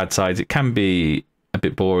sort of bad sides. It can be a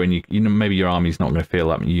bit boring. You know, maybe your army's not going to feel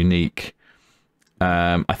that unique.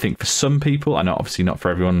 I think for some people, I know obviously not for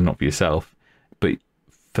everyone, not for yourself, but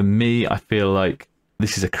for me, I feel like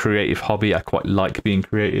this is a creative hobby. I quite like being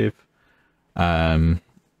creative. And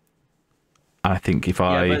I think that's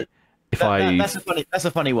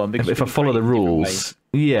a funny one, because if I follow the rules,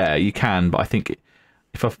 yeah, you can. But I think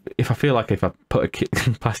if I feel like if I put a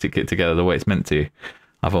plastic kit together the way it's meant to,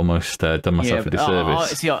 I've almost done myself a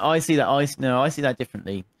disservice. I see that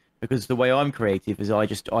differently, because the way I'm creative is I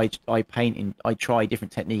paint I try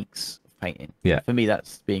different techniques of painting. Yeah. For me,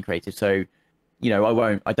 that's being creative. So, you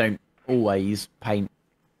know, I don't always paint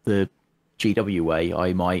the GW way.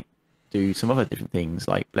 I might do some other different things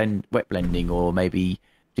like wet blending, or maybe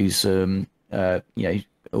do some you know,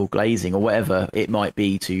 or glazing, or whatever it might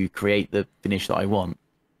be to create the finish that I want.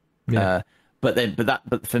 Yeah. But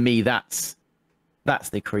for me, that's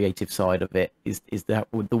the creative side of it, is that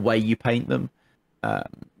the way you paint them.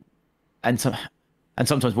 And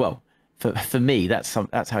sometimes, well, for me, that's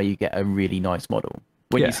how you get a really nice model.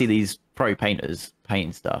 When you see these pro painters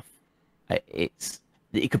painting stuff, it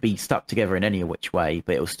could be stuck together in any which way,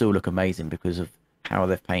 but it'll still look amazing because of how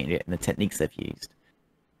they've painted it and the techniques they've used.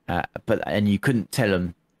 And you couldn't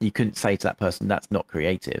say to that person that's not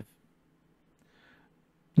creative.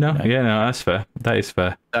 No, you know? Yeah, no, that's fair. That is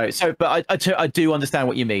fair. But I do understand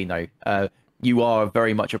what you mean, though. You are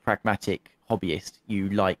very much a pragmatic hobbyist. You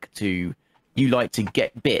like to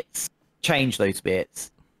get bits, change those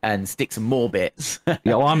bits, and stick some more bits. Yeah,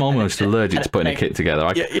 well, I'm almost allergic to putting a kit together.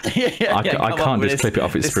 I can't just clip it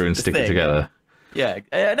off its screw and stick it together. Yeah,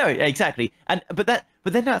 no, exactly. But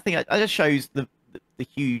then that thing, just shows the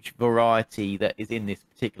huge variety that is in this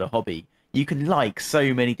particular hobby. You can like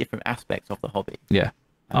so many different aspects of the hobby. Yeah.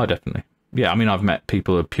 Oh, definitely. Yeah, I mean, I've met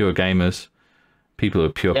people who are pure gamers, people who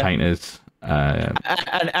are pure painters.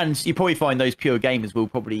 And you probably find those pure gamers will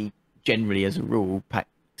probably generally, as a rule,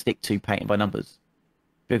 stick to painting by numbers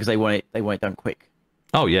because they want it done quick.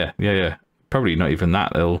 Oh yeah, yeah, yeah. Probably not even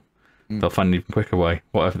that. They'll find an even quicker way.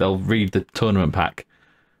 What if they'll read the tournament pack?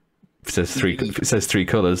 If it says three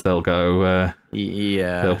colours, they'll go.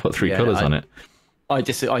 They'll put three colours on it. I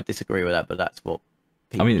disagree with that, but that's what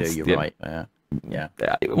people do. You're right. Yeah.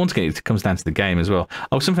 Once again, it comes down to the game as well.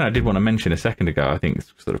 Oh, something I did want to mention a second ago, I think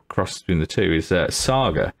it's sort of cross between the two, is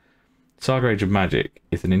Saga. Saga Age of Magic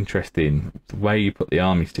is an interesting way you put the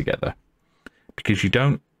armies together, because it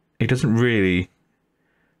doesn't really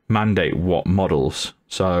mandate what models.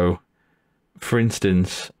 So, for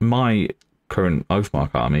instance, my current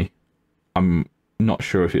Oathmark army, I'm not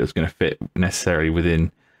sure if it was going to fit necessarily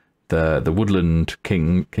within the Woodland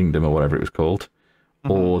Kingdom or whatever it was called,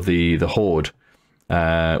 or the Horde.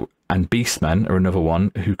 And Beastmen are another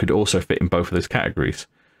one who could also fit in both of those categories.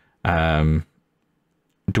 Dwarves,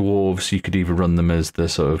 you could either run them as the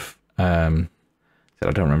sort of I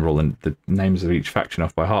don't remember all the names of each faction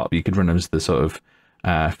off by heart, but you could run them as the sort of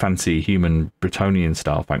fancy human Bretonnian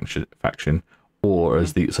style faction, or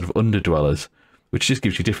as the sort of underdwellers, which just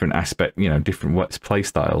gives you different different play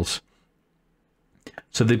styles.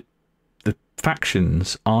 So the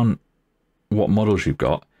factions aren't what models you've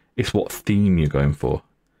got, it's what theme you're going for.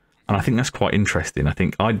 And I think that's quite interesting. I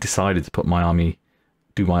think I decided to do my army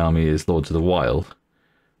as Lords of the Wild,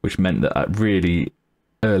 which meant that really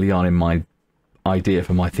early on in my idea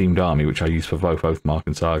for my themed army, which I use for both Oathmark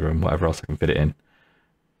and Saga and whatever else I can fit it in,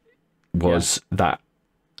 was that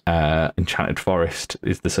Enchanted Forest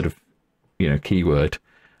is the sort of keyword,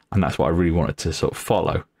 and that's what I really wanted to sort of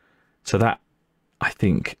follow. So that, I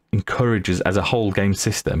think, encourages, as a whole game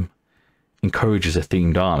system, encourages a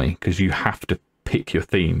themed army, because you have to pick your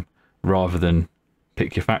theme rather than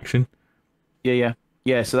pick your faction. So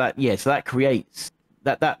that creates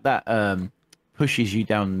that pushes you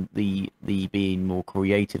down the being more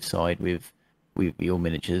creative side with your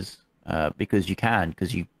miniatures, because you can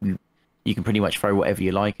pretty much throw whatever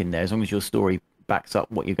you like in there as long as your story backs up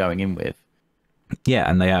what you're going in with. Yeah,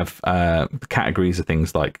 and they have categories of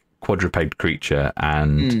things like quadruped creature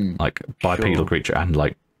and like bipedal creature and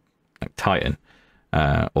like Titan,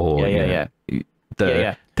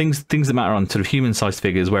 things that matter on sort of human-sized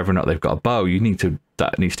figures. Whether or not they've got a bow,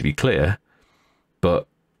 that needs to be clear. But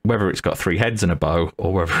whether it's got 3 heads and a bow,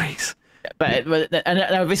 or whether he's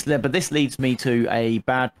this leads me to a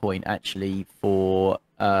bad point actually for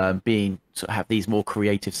being to have these more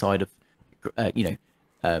creative side of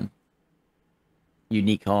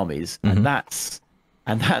unique armies, and that's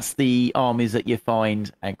the armies that you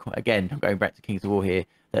find. And again, I'm going back to Kings of War here.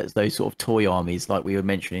 That's those sort of toy armies like we were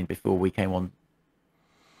mentioning before we came on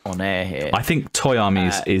air here. I think toy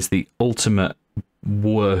armies is the ultimate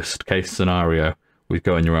worst case scenario with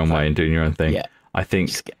going your own way and doing your own thing. Yeah. I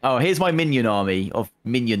think. Here's my minion army of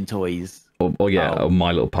minion toys. Or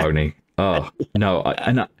My Little Pony. Oh no!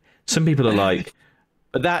 Some people are like,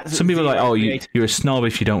 some people are like, you're a snob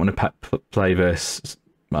if you don't want to play versus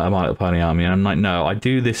My Little Pony army. And I'm like, no, I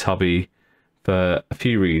do this hobby for a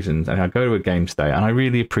few reasons, and I go to a games day, and I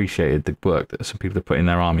really appreciated the work that some people have put in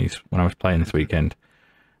their armies when I was playing this weekend.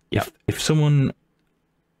 Yep. If someone,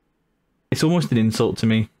 it's almost an insult to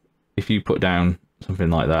me if you put down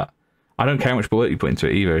something like that. I don't care how much work you put into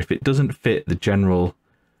it either. If it doesn't fit the general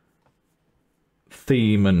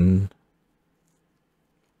theme and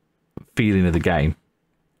feeling of the game,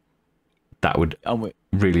 that would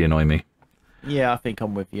really annoy me. Yeah, I think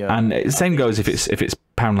I'm with you. And the same goes if it's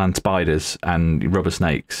Poundland spiders and rubber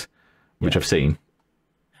snakes, which I've seen.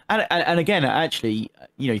 And again, actually,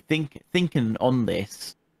 thinking on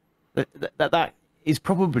this, that is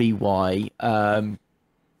probably why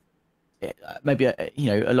maybe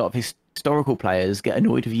a lot of historical players get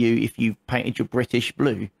annoyed with you if you painted your British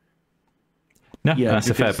blue. No,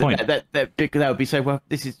 that's a fair point. That would be so. Well,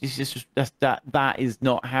 this is just that is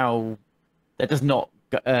not how. That does not.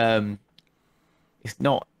 It's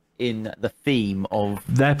not in the theme of.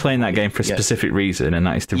 They're playing that game for a specific reason, and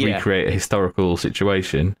that is to recreate a historical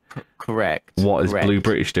situation. Correct. What is Blue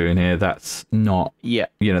British doing here? That's not. Yeah.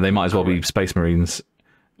 They might as well be Space Marines.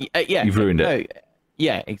 You've ruined it.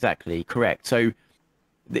 Yeah, exactly. Correct. So,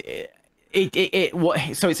 so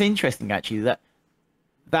it's interesting actually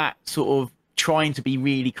that sort of trying to be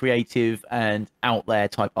really creative and out there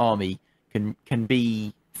type army can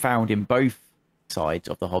be found in both sides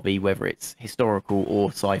of the hobby, whether it's historical or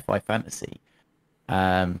sci-fi fantasy,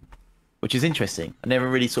 which is interesting. I never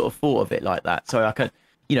really sort of thought of it like that. So I can,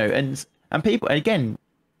 and people, and again,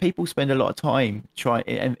 people spend a lot of time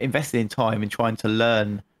investing in time and trying to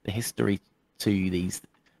learn the history to these,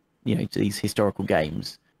 to these historical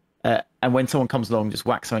games. And when someone comes along and just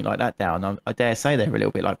whacks something like that down, I dare say they're a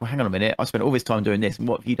little bit like, well, hang on a minute, I spent all this time doing this, and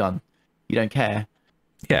what have you done? You don't care.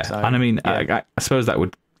 Yeah, So, and I mean, yeah. I suppose that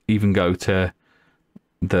would even go to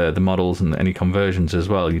the models and any conversions as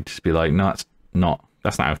well. You'd just be like, no, that's not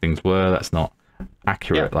how things were. That's not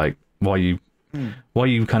accurate. Yeah. Like, why you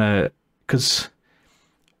kind of, because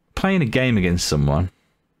playing a game against someone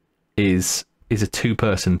is a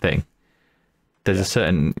two-person thing. There's a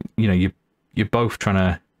certain, you're both trying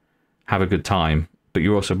to have a good time, but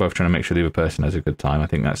you're also both trying to make sure the other person has a good time. I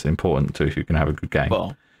think that's important too, if you can have a good game.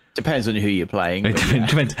 Well, depends on who you're playing. It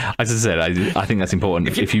depends. As I said, I think that's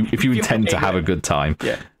important. If you intend to have a good time.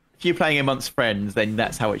 Yeah. If you're playing amongst friends, then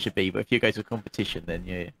that's how it should be. But if you go to a competition, then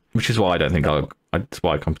yeah. Which is why I don't think that's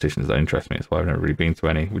why competitions don't interest me. It's why I've never really been to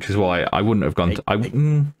any. Which is why I wouldn't have gone to. I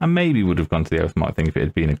maybe would have gone to the Oathmark thing if it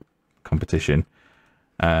had been a competition.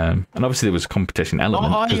 And obviously there was a competition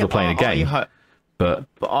element because we're playing a game. But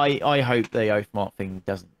I hope the Oathmark thing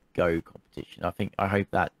doesn't go competition. I hope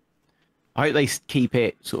they keep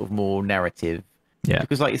it sort of more narrative. Yeah.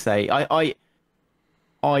 Because like you say, I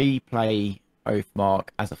play Oathmark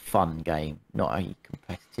as a fun game, not a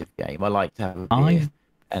competitive game. I like to have a beer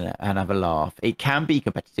and have a laugh. It can be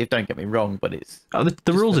competitive, don't get me wrong, but it's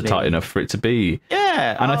the rules are tight enough for it to be.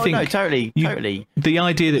 Yeah, and I think no, totally. The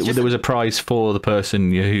idea that there was a prize for the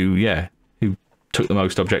person who took the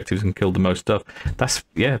most objectives and killed the most stuff. That's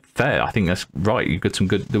fair. I think that's right. You got some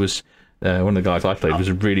good. There was one of the guys I played was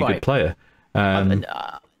a really good player.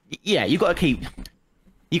 You got to keep.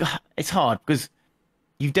 It's hard because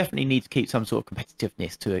you definitely need to keep some sort of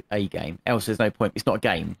competitiveness to a game. Else, there's no point. It's not a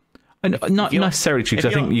game. And not necessarily true,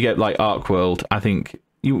 because I think you get like Ark World. I think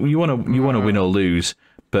you want to win or lose,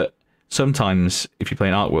 but sometimes if you're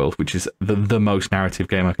playing Ark World, which is the most narrative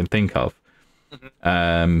game I can think of,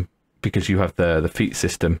 because you have the feat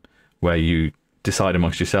system where you decide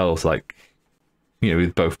amongst yourselves, like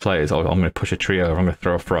with both players, I'm going to push a trio, or I'm going to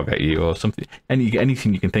throw a frog at you, or something.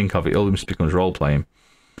 Anything you can think of, it all just becomes role playing.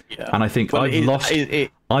 Yeah. And I think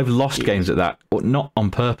I've lost games at that, not on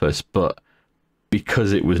purpose, but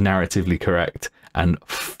because it was narratively correct and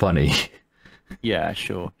funny. Yeah,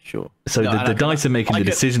 sure. So the dice are making the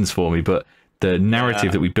decisions for me, but the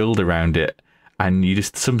narrative that we build around it, and you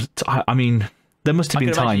just I mean, there must have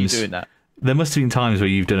been times. There must have been times where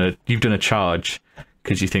you've done a charge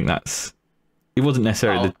because you think it wasn't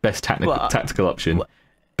necessarily the best tactical option,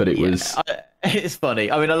 but it was. It's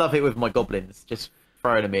funny. I mean, I love it with my goblins, just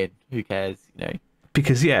throwing them in. Who cares,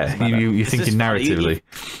 Because you're thinking narratively.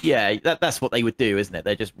 That's what they would do, isn't it?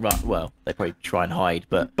 They just they probably try and hide,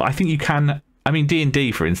 but I think you can. I mean,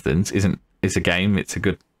 D&D, for instance, is a game. It's a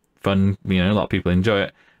good fun. A lot of people enjoy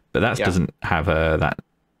it, but that doesn't have that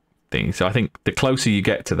thing. So I think the closer you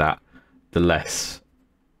get to that, the less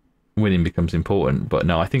winning becomes important. But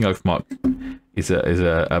no, I think Oathmark is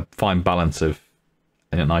a fine balance of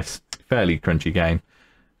a nice, fairly crunchy game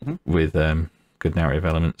with good narrative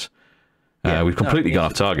elements. We've completely gone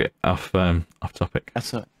off target, off topic.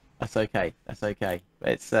 That's okay.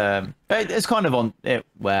 It's kind of on.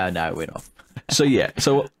 Well, no, we're not. So you've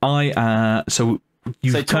kind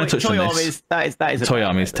of touched on this. That is Toy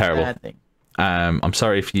Army is terrible. I'm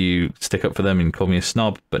sorry if you stick up for them and call me a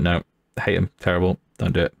snob, but no, I hate them. Terrible.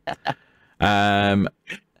 Don't do it.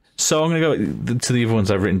 So I'm going to go to the other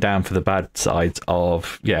ones I've written down for the bad sides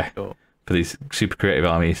of for these super creative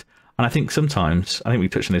armies. And I think sometimes, I think we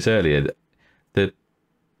touched on this earlier, the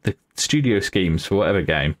studio schemes for whatever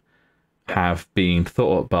game have been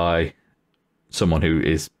thought up by someone who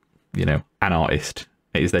is, an artist.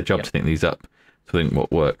 It is their job to think these up, to think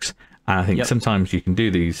what works. And I think sometimes you can do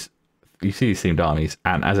these, you see these themed armies,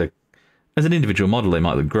 and as an individual model, they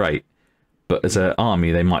might look great, but as an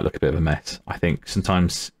army, they might look a bit of a mess. I think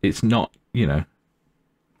sometimes it's not, you might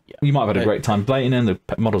have had a great time playing them, the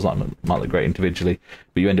models might look great individually,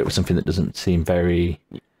 but you end up with something that doesn't seem very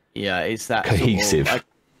it's that cohesive.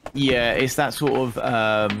 It's that sort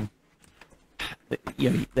of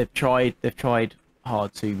they've tried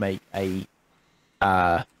hard to make a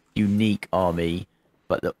unique army,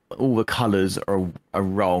 but all the colours are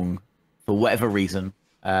wrong for whatever reason.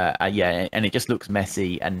 And it just looks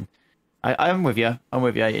messy. And I'm with you.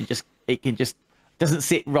 It just doesn't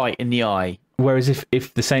sit right in the eye. Whereas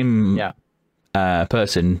if the same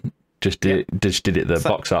person just did it the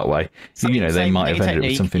box art way, they might have ended up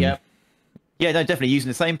with something. Yeah, no, definitely using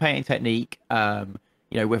the same painting technique.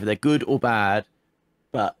 Whether they're good or bad,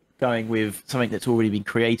 but going with something that's already been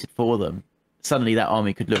created for them, suddenly that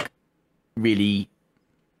army could look really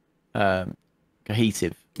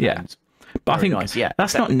cohesive Yeah. And But I very think nice. Yeah,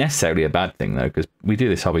 that's not necessarily a bad thing, though, because we do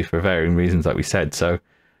this hobby for varying reasons, like we said. So,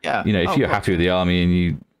 yeah. you know, if Oh, you're well, happy with the army and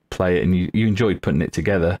you play it and you enjoyed putting it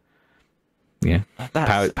together, yeah,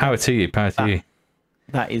 power to you, power to you.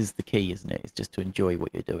 that is the key, isn't it? It's just to enjoy what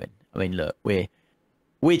you're doing. I mean, look, we're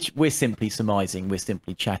simply surmising, we're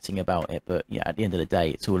simply chatting about it, but yeah, at the end of the day,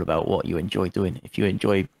 it's all about what you enjoy doing. If you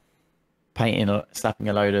enjoy painting or slapping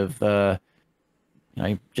a load of you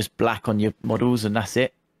know, just black on your models and that's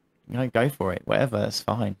it, you know, go for it. Whatever, that's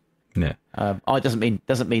fine. Yeah. Doesn't mean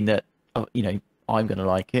that you know, I'm gonna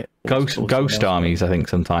like it. Ghost armies, I think,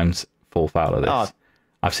 sometimes fall foul of this. Oh.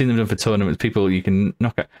 I've seen them done for tournaments. People, you can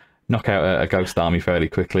knock out a ghost army fairly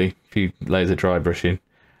quickly. A few layers of dry brushing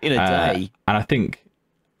in a day. And I think,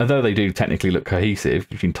 although they do technically look cohesive,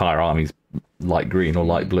 if your entire army's light green or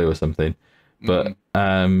light blue or something, but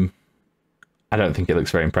I don't think it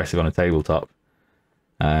looks very impressive on a tabletop.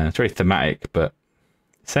 It's very thematic, but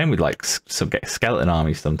same with like some skeleton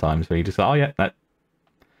armies sometimes, where you just go, oh yeah,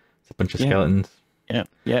 it's a bunch of skeletons.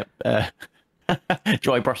 Yeah.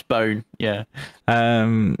 Dry brush bone. Yeah.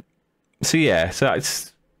 So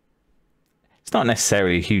it's not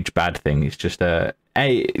necessarily a huge bad thing. It's just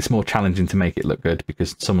it's more challenging to make it look good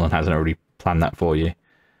because someone hasn't already planned that for you,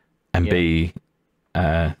 and B,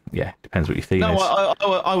 depends what your theme is. No,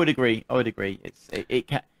 I would agree.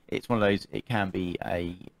 It's one of those. It can be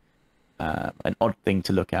an odd thing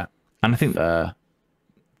to look at. And I think the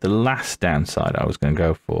last downside I was going to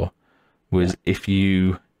go for was if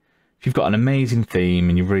you've got an amazing theme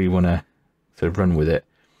and you really want to sort of run with it,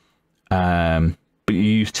 but you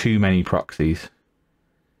use too many proxies.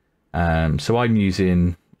 So I'm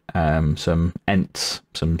using some Ents,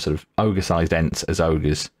 some sort of ogre-sized Ents as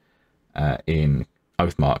ogres in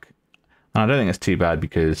Oathmark. And I don't think that's too bad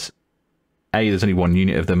because there's only one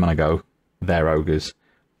unit of them, and I go, they're ogres.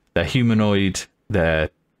 They're humanoid. They're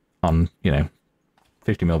on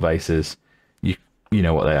 50mm bases. You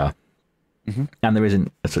know what they are. Mm-hmm. And there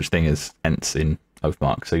isn't a such thing as Ents in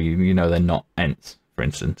Oathmark, so you know they're not Ents, for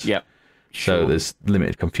instance. Yep. Sure. So there's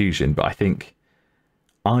limited confusion. But I think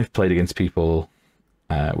I've played against people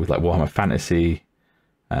with like Warhammer Fantasy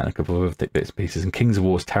and a couple of other bits and pieces, and Kings of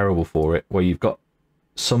War's terrible for it, where you've got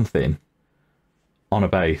something on a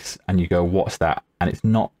base and you go, what's that? And it's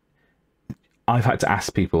not. I've had to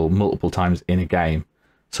ask people multiple times in a game,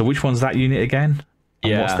 so which one's that unit again?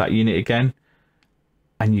 And what's that unit again?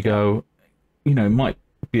 And you go, it might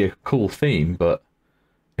be a cool theme, but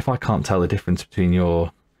if I can't tell the difference between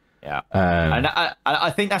your and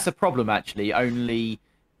I think that's a problem actually, only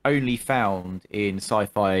found in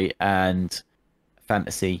sci-fi and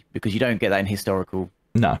fantasy, because you don't get that in historical.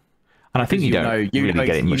 No, and I think you don't really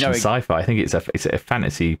get it much in sci-fi. I think it's a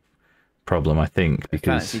fantasy problem. I think because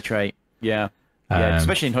fantasy trait. Yeah,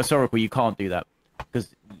 especially in historical, you can't do that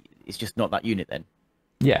because it's just not that unit then.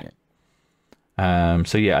 Yeah.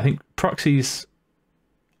 So I think proxies.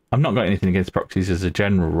 I've not got anything against proxies as a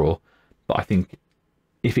general rule, but I think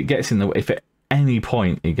if at any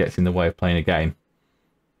point it gets in the way of playing a game,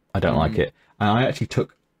 I don't like it. And I actually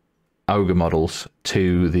took ogre models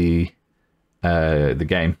to the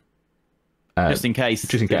game, just in case.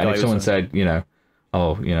 And if someone said, they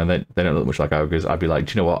don't look much like ogres, I'd be like,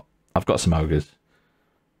 do you know what? I've got some ogres.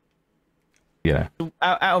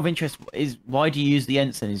 Out of interest, why do you use the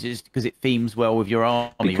Ensign? Is it just because it themes well with your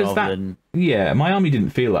army than? Yeah, my army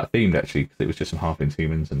didn't feel that themed actually, because it was just some half-inch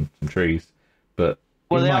humans and some trees. But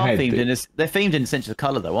they are themed they're themed in a sense of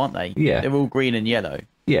colour though, aren't they? Yeah, they're all green and yellow.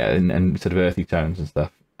 Yeah, and sort of earthy tones and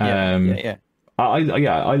stuff. Yeah. I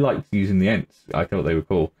liked using the Ents. I thought they were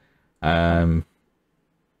cool. And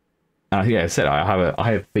I said I have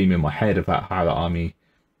a theme in my head about how that army,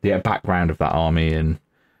 the background of that army, and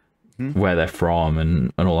where they're from,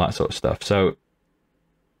 and all that sort of stuff. So,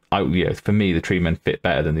 for me, the tree men fit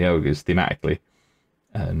better than the ogres thematically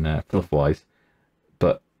and fluff wise.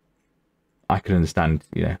 But I can understand,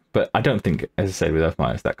 But I don't think, as I said with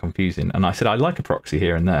Earthmite, it's that confusing. And I said I like a proxy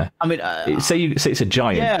here and there. I mean, say it's a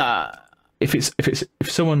giant. Yeah. If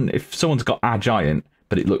someone's got a giant,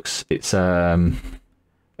 but it's a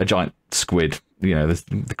giant squid, there's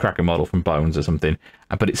the Kraken model from Bones or something,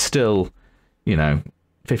 but it's still,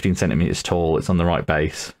 15 centimeters tall. It's on the right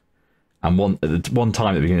base, and one time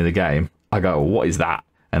at the beginning of the game, I go, "What is that?"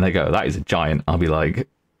 And they go, "That is a giant." I'll be like,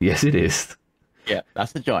 "Yes, it is." Yeah,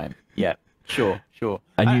 that's a giant. Yeah, sure.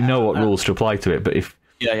 And what rules to apply to it. But if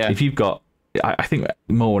you've got, I think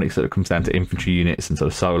more when it sort of comes down to infantry units and sort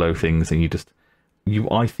of solo things, and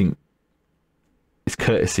I think it's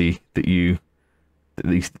courtesy that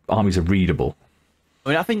these armies are readable. I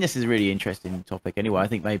mean, I think this is a really interesting topic. Anyway, I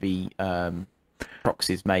think maybe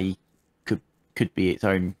proxies could could be its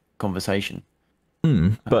own conversation.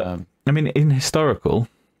 But I mean, in historical,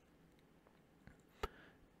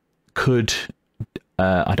 could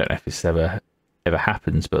I don't know if this ever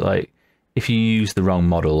happens, but like if you use the wrong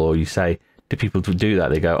model, or you say to people to do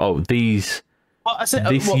that, they go, "Oh, this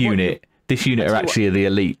unit are actually the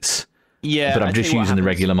elites." Yeah, but I'm just using the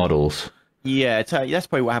regular models. Yeah, that's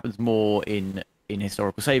probably what happens more in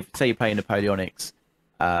historical. Say you're playing Napoleonics,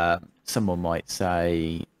 someone might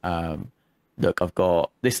say, "Look, I've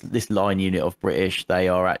got this line unit of British. They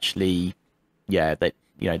are actually, they've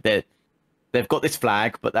got this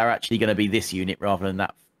flag, but they're actually going to be this unit rather than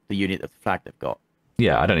the unit of the flag they've got."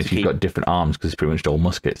 Yeah, I don't know if you've got different arms because it's pretty much all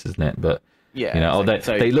muskets, isn't it? But yeah,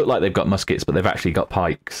 they look like they've got muskets, but they've actually got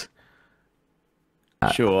pikes.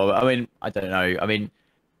 Sure. I mean, I don't know. I mean,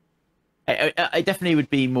 it definitely would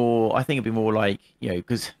be more. I think it'd be more like,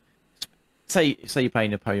 because say you're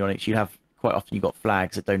playing Napoleonics, you have quite often you've got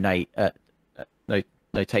flags that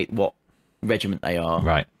notate what regiment they are.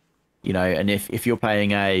 Right. And if you're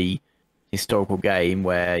playing a historical game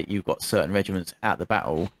where you've got certain regiments at the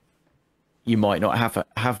battle, you might not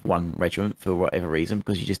have one regiment for whatever reason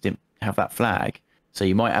because you just didn't have that flag. So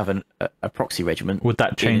you might have a proxy regiment. Would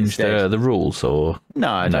that change the rules, or no?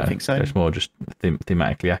 I don't think so. It's more just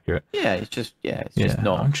thematically accurate. Yeah, it's just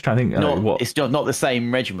not. I'm just trying to think. It's not the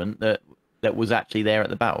same regiment that was actually there at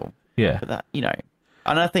the battle. Yeah, but that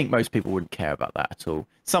and I think most people wouldn't care about that at all.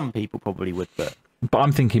 Some people probably would, but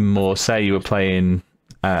I'm thinking more. Say you were playing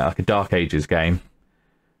like a Dark Ages game.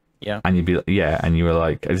 Yeah, and and you were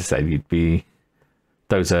like, as I say, you'd be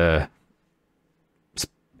those are.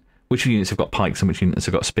 Which units have got pikes and which units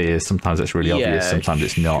have got spears? Sometimes that's really obvious, sometimes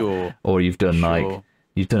it's not. Sure. Or you've done a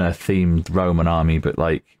themed Roman army, but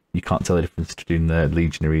like you can't tell the difference between the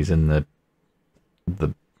legionaries and the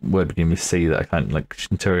word beginning with C that I can't, like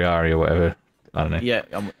Centuriari or whatever. I don't know. Yeah,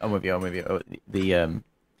 I'm with you.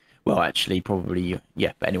 Well, actually, probably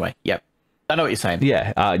but anyway, yeah, I know what you're saying.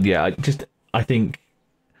 Yeah, I think,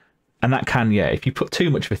 and that can if you put too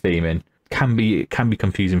much of a theme in, can be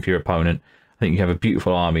confusing for your opponent. I think you have a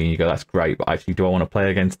beautiful army and you go, that's great, but actually, do I want to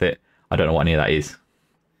play against it? I don't know what any of that is.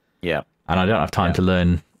 Yeah. And I don't have time to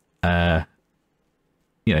learn.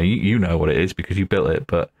 You know what it is because you built it,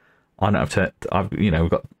 but I don't have to. We've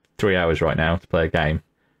got 3 hours right now to play a game.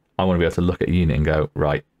 I want to be able to look at a unit and go,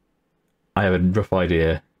 right, I have a rough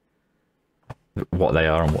idea what they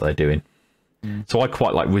are and what they're doing. So I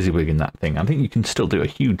quite like WYSIWYG in that thing. I think you can still do a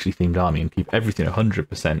hugely themed army and keep everything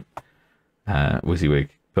 100% WYSIWYG,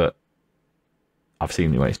 but I've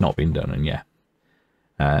seen it when it's not been done,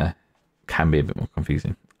 and can be a bit more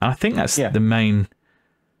confusing. And I think that's the main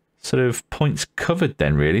sort of points covered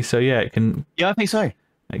then, really. So it can. Yeah, I think so.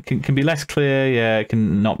 It can be less clear. Yeah, it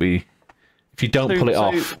can not be if you don't pull it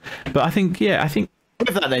off. But I think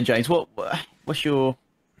with that then, James, what's your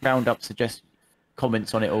roundup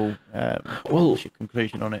comments on it all? What's your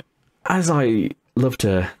conclusion on it? As I love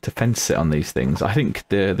to fence sit on these things, I think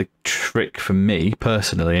the trick for me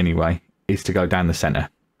personally, anyway, is to go down the centre.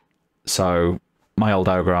 So my old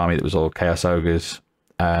ogre army that was all chaos ogres,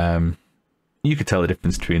 you could tell the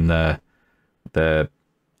difference between the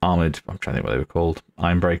armoured, I'm trying to think what they were called,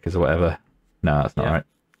 Ironbreakers or whatever. No, that's not right.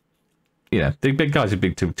 The big guys with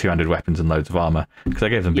big 200 weapons and loads of armour, because I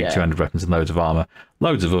gave them big 200 weapons and loads of armour,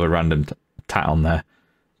 loads of other random tat on there,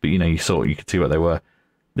 but you could see what they were.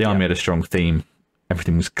 The army had a strong theme,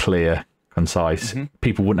 everything was clear, concise.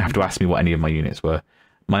 People wouldn't have to ask me what any of my units were.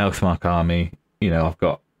 My Oathmark army, I've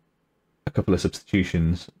got a couple of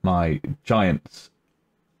substitutions. My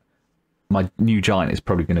new giant is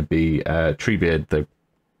probably going to be Treebeard, the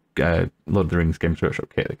Lord of the Rings Games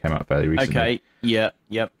Workshop kit that came out fairly recently. Okay, yep.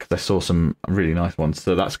 Because I saw some really nice ones,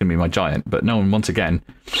 so that's going to be my giant. But no one, once again,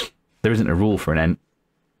 there isn't a rule for an Ent,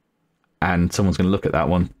 and someone's going to look at that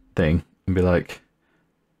one thing and be like,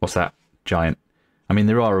 what's that? Giant. I mean,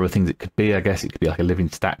 there are other things it could be. I guess it could be like a living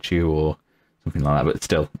statue or something like that, but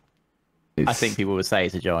still. I think people would say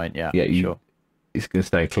it's a giant, sure. It's going to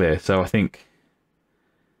stay clear. So I think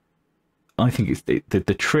it's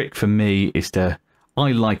the trick for me is I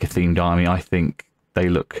like a themed army. I think they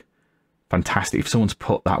look fantastic. If someone's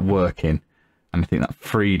put that work in, and I think that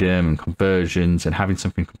freedom and conversions and having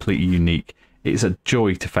something completely unique, it's a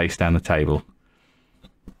joy to face down the table.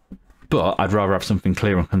 But I'd rather have something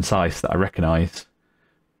clear and concise that I recognise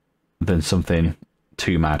than something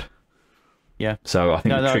too mad. Yeah. So I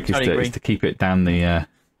think the trick is to keep it down the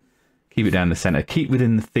centre. Keep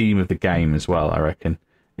within the theme of the game as well, I reckon.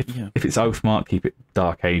 If it's Oathmark, keep it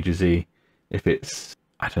Dark Ages-y. If it's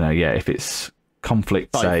if it's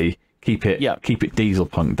conflict, say, keep it diesel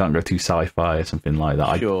punk. Don't go too sci-fi or something like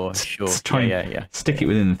that. Sure. Try and stick it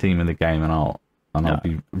within the theme of the game, and I'll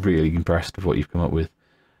be really impressed with what you've come up with.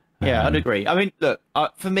 Yeah, I'd agree. I mean, look,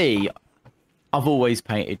 for me, I've always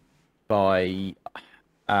painted by,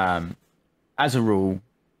 as a rule,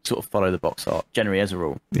 sort of follow the box art. Generally, as a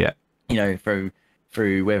rule. Yeah. You know,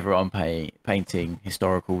 through whether I'm painting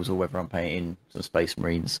historicals or whether I'm painting sort of Space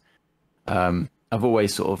Marines. I've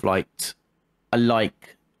always sort of liked. I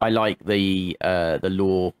like the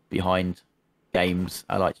lore behind games.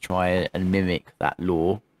 I like to try and mimic that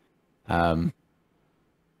lore, and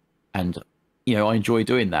you know, I enjoy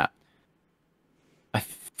doing that.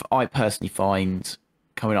 I personally find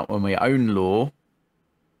coming up with my own lore,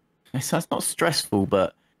 so it's not stressful,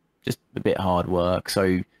 but just a bit hard work.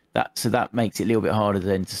 So that makes it a little bit harder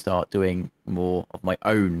then to start doing more of my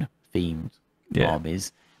own themed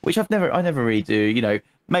armies, which I never really do. You know,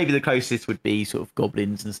 maybe the closest would be sort of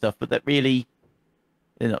goblins and stuff, but that really,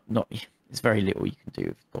 they're not. It's very little you can do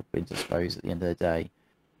with goblins, I suppose, at the end of the day.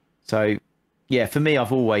 So, yeah, for me,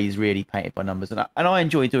 I've always really painted by numbers, and I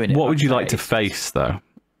enjoy doing it. What would you like to face, though?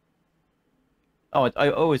 Oh, I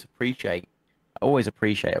always appreciate a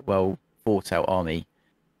well thought out army.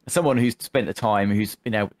 Someone who's spent the time, who's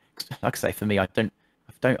been able, like I say, for me, I find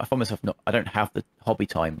myself I don't have the hobby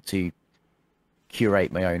time to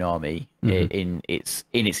curate my own army in its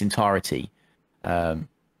entirety, for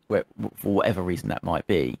whatever reason that might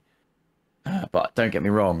be. But don't get me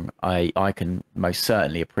wrong, I can most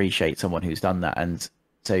certainly appreciate someone who's done that. And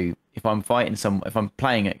so if I'm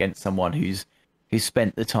playing against someone who's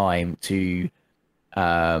spent the time to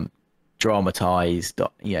dramatize,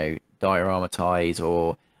 dioramize,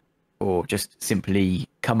 or just simply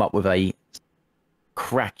come up with a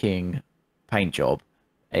cracking paint job,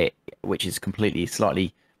 which is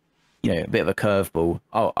slightly, you know, a bit of a curveball.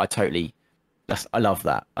 Oh, I love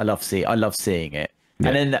that. I love seeing it. Yeah.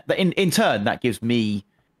 And then in turn, that gives me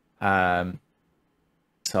some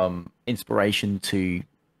inspiration to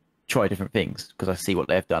try different things, because I see what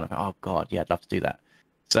they've done. I think, oh God, yeah, I'd love to do that.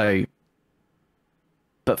 So,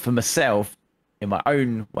 but for myself, in my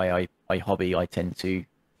own way, I hobby, I tend to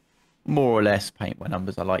more or less paint by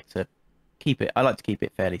numbers. I like to keep it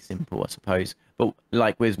fairly simple, I suppose. But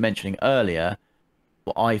like we was mentioning earlier,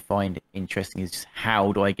 what I find interesting is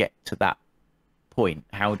how do I get to that point?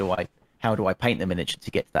 How do I paint the miniature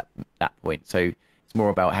to get to that point? So it's more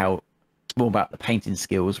about the painting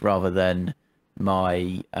skills rather than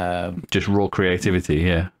my just raw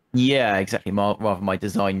creativity. Yeah, exactly. Rather my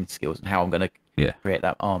design skills and how I'm going to create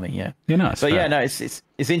that army. Yeah. No, but yeah, no, it's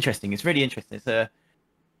interesting. It's really interesting.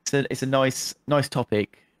 It's a nice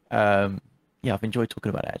topic. I've enjoyed talking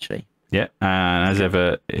about it, actually. Yeah, and as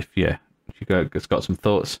ever, if you got some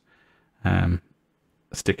thoughts,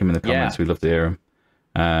 stick them in the comments. We'd love to hear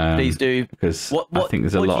them. Please do, because I think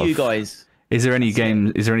there's a lot. What do you guys? Is there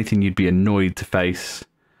anything you'd be annoyed to face?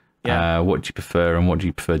 Yeah. What do you prefer, and what do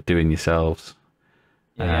you prefer doing yourselves?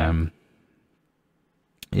 And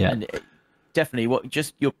definitely,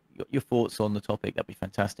 just your thoughts on the topic. That'd be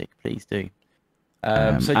fantastic. Please do.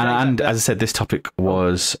 So James, as I said, this topic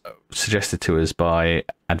was suggested to us by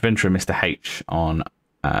Adventurer Mr. H on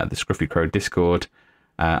the Scruffy Crow Discord.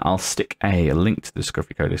 I'll stick a link to the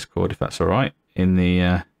Scruffy Crow Discord, if that's all right, in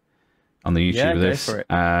the on the YouTube of this.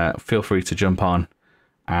 Feel free to jump on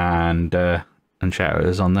and shout at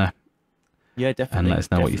us on there. Yeah, definitely. And let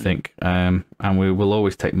us know what you think. And we will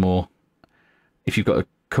always take more. If you've got to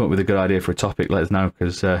come up with a good idea for a topic, let us know,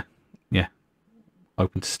 because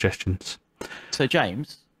open to suggestions. So,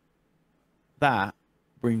 James, that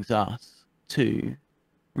brings us to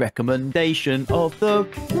recommendation of the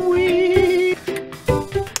week.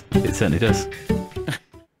 It certainly does.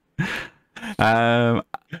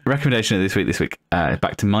 Recommendation of this week.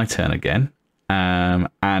 Back to my turn again. And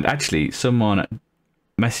actually, someone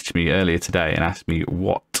messaged me earlier today and asked me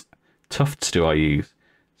what tufts do I use.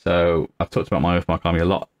 So I've talked about my Oathmark army a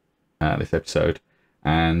lot this episode,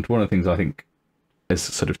 and one of the things I think has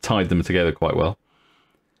sort of tied them together quite well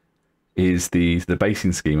is the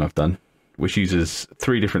basing scheme I've done, which uses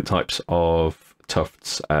 3 different types of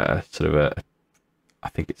tufts, I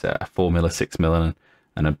think it's a 4mm, a 6mm,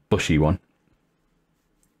 and a bushy one.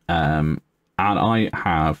 And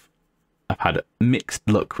I've had mixed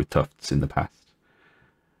luck with tufts in the past.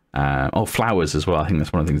 Flowers as well. I think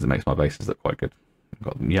that's one of the things that makes my bases look quite good. I've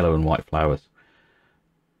got yellow and white flowers.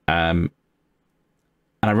 And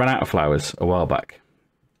I ran out of flowers a while back,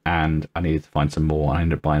 and I needed to find some more. I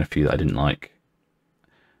ended up buying a few that I didn't like.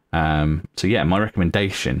 So yeah, my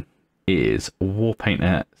recommendation is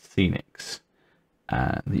Warpainter Scenics,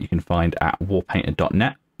 that you can find at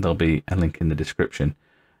warpainter.net. There'll be a link in the description.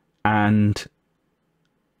 and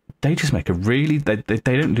they just make a really they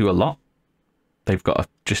don't do a lot. They've got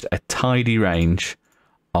just a tidy range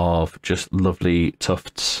of just lovely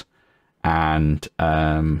tufts and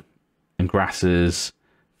grasses,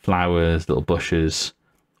 flowers, little bushes,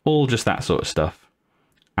 all just that sort of stuff.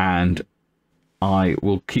 And I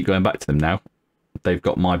will keep going back to them now. They've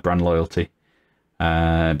got my brand loyalty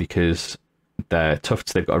because their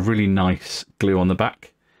tufts, they've got a really nice glue on the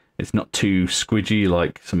back. It's not too squidgy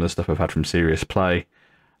like some of the stuff I've had from Serious Play,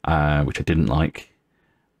 which I didn't like.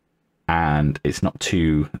 And it's not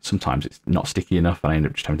too, sometimes it's not sticky enough and I end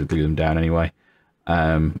up just having to glue them down anyway.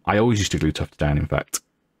 I always used to glue tufts down, in fact,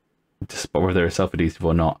 despite whether they're self-adhesive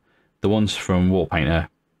or not. The ones from Wall Painter,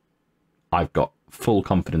 I've got full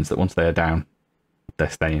confidence that once they are down, they're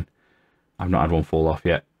staying. I've not had one fall off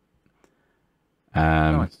yet.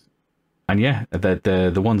 Nice. And yeah,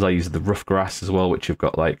 the ones I use are the rough grass as well, which have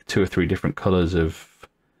got like 2 or 3 different colours of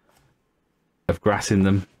grass in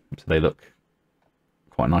them, so they look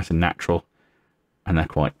quite nice and natural, and they're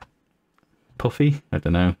quite puffy. I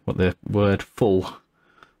don't know what the word, full,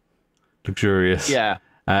 luxurious. Yeah.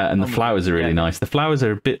 And the flowers are really nice. The flowers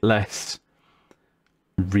are a bit less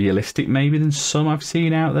realistic maybe than some I've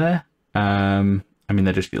seen out there. I mean,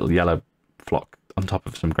 they're just little yellow flock on top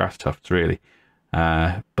of some grass tufts, really.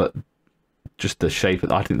 But just the shape,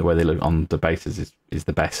 I think the way they look on the bases is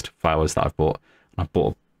the best flowers that I've bought. I've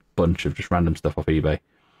bought a bunch of just random stuff off eBay.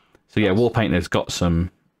 So yeah, Wall Painter's got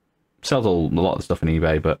some, sells a lot of the stuff on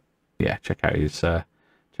eBay, but yeah, check out the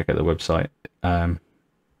website.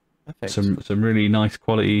 Some really nice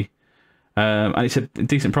quality, and it's a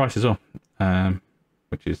decent price as well,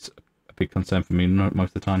 which is a big concern for me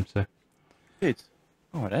most of the time. So good.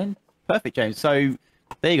 All right then, perfect, James. So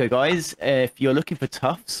there you go, guys. If you're looking for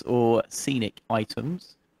tufts or scenic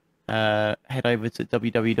items, head over to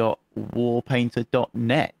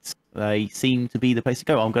www.wallpainter.net. They seem to be the place to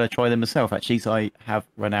go. I'm going to try them myself, actually, so I have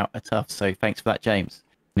run out of tufts. So thanks for that, James.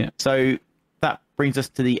 Yeah. So that brings us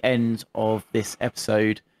to the end of this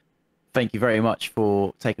episode. Thank you very much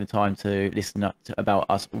for taking the time to listen about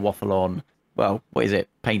us waffle on, well, what is it?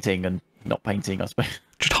 Painting and not painting, I suppose.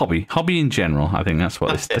 Just hobby in general. I think that's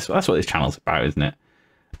what that's what this channel's about, isn't it?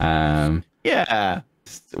 Yeah.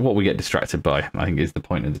 What we get distracted by, I think, is the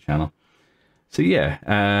point of the channel. So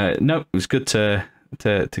yeah, no, it was good to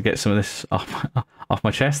get some of this off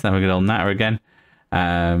my chest. Then we're going to natter again.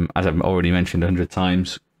 As I've already mentioned 100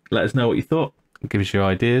 times, let us know what you thought. Give us your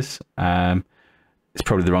ideas. It's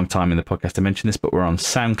probably the wrong time in the podcast to mention this, but we're on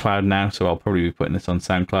SoundCloud now, so I'll probably be putting this on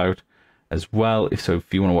SoundCloud as well. If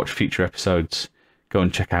you want to watch future episodes, go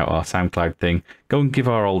and check out our SoundCloud thing. Go and give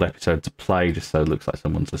our old episodes a play, just so it looks like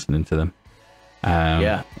someone's listening to them.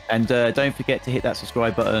 Yeah, and don't forget to hit that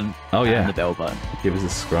subscribe button. Oh yeah, and the bell button. Give us a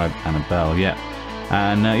subscribe and a bell. Yeah,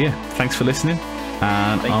 and yeah, thanks for listening,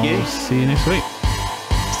 and I'll see you next week.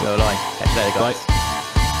 So, catch you later, guys. Bye.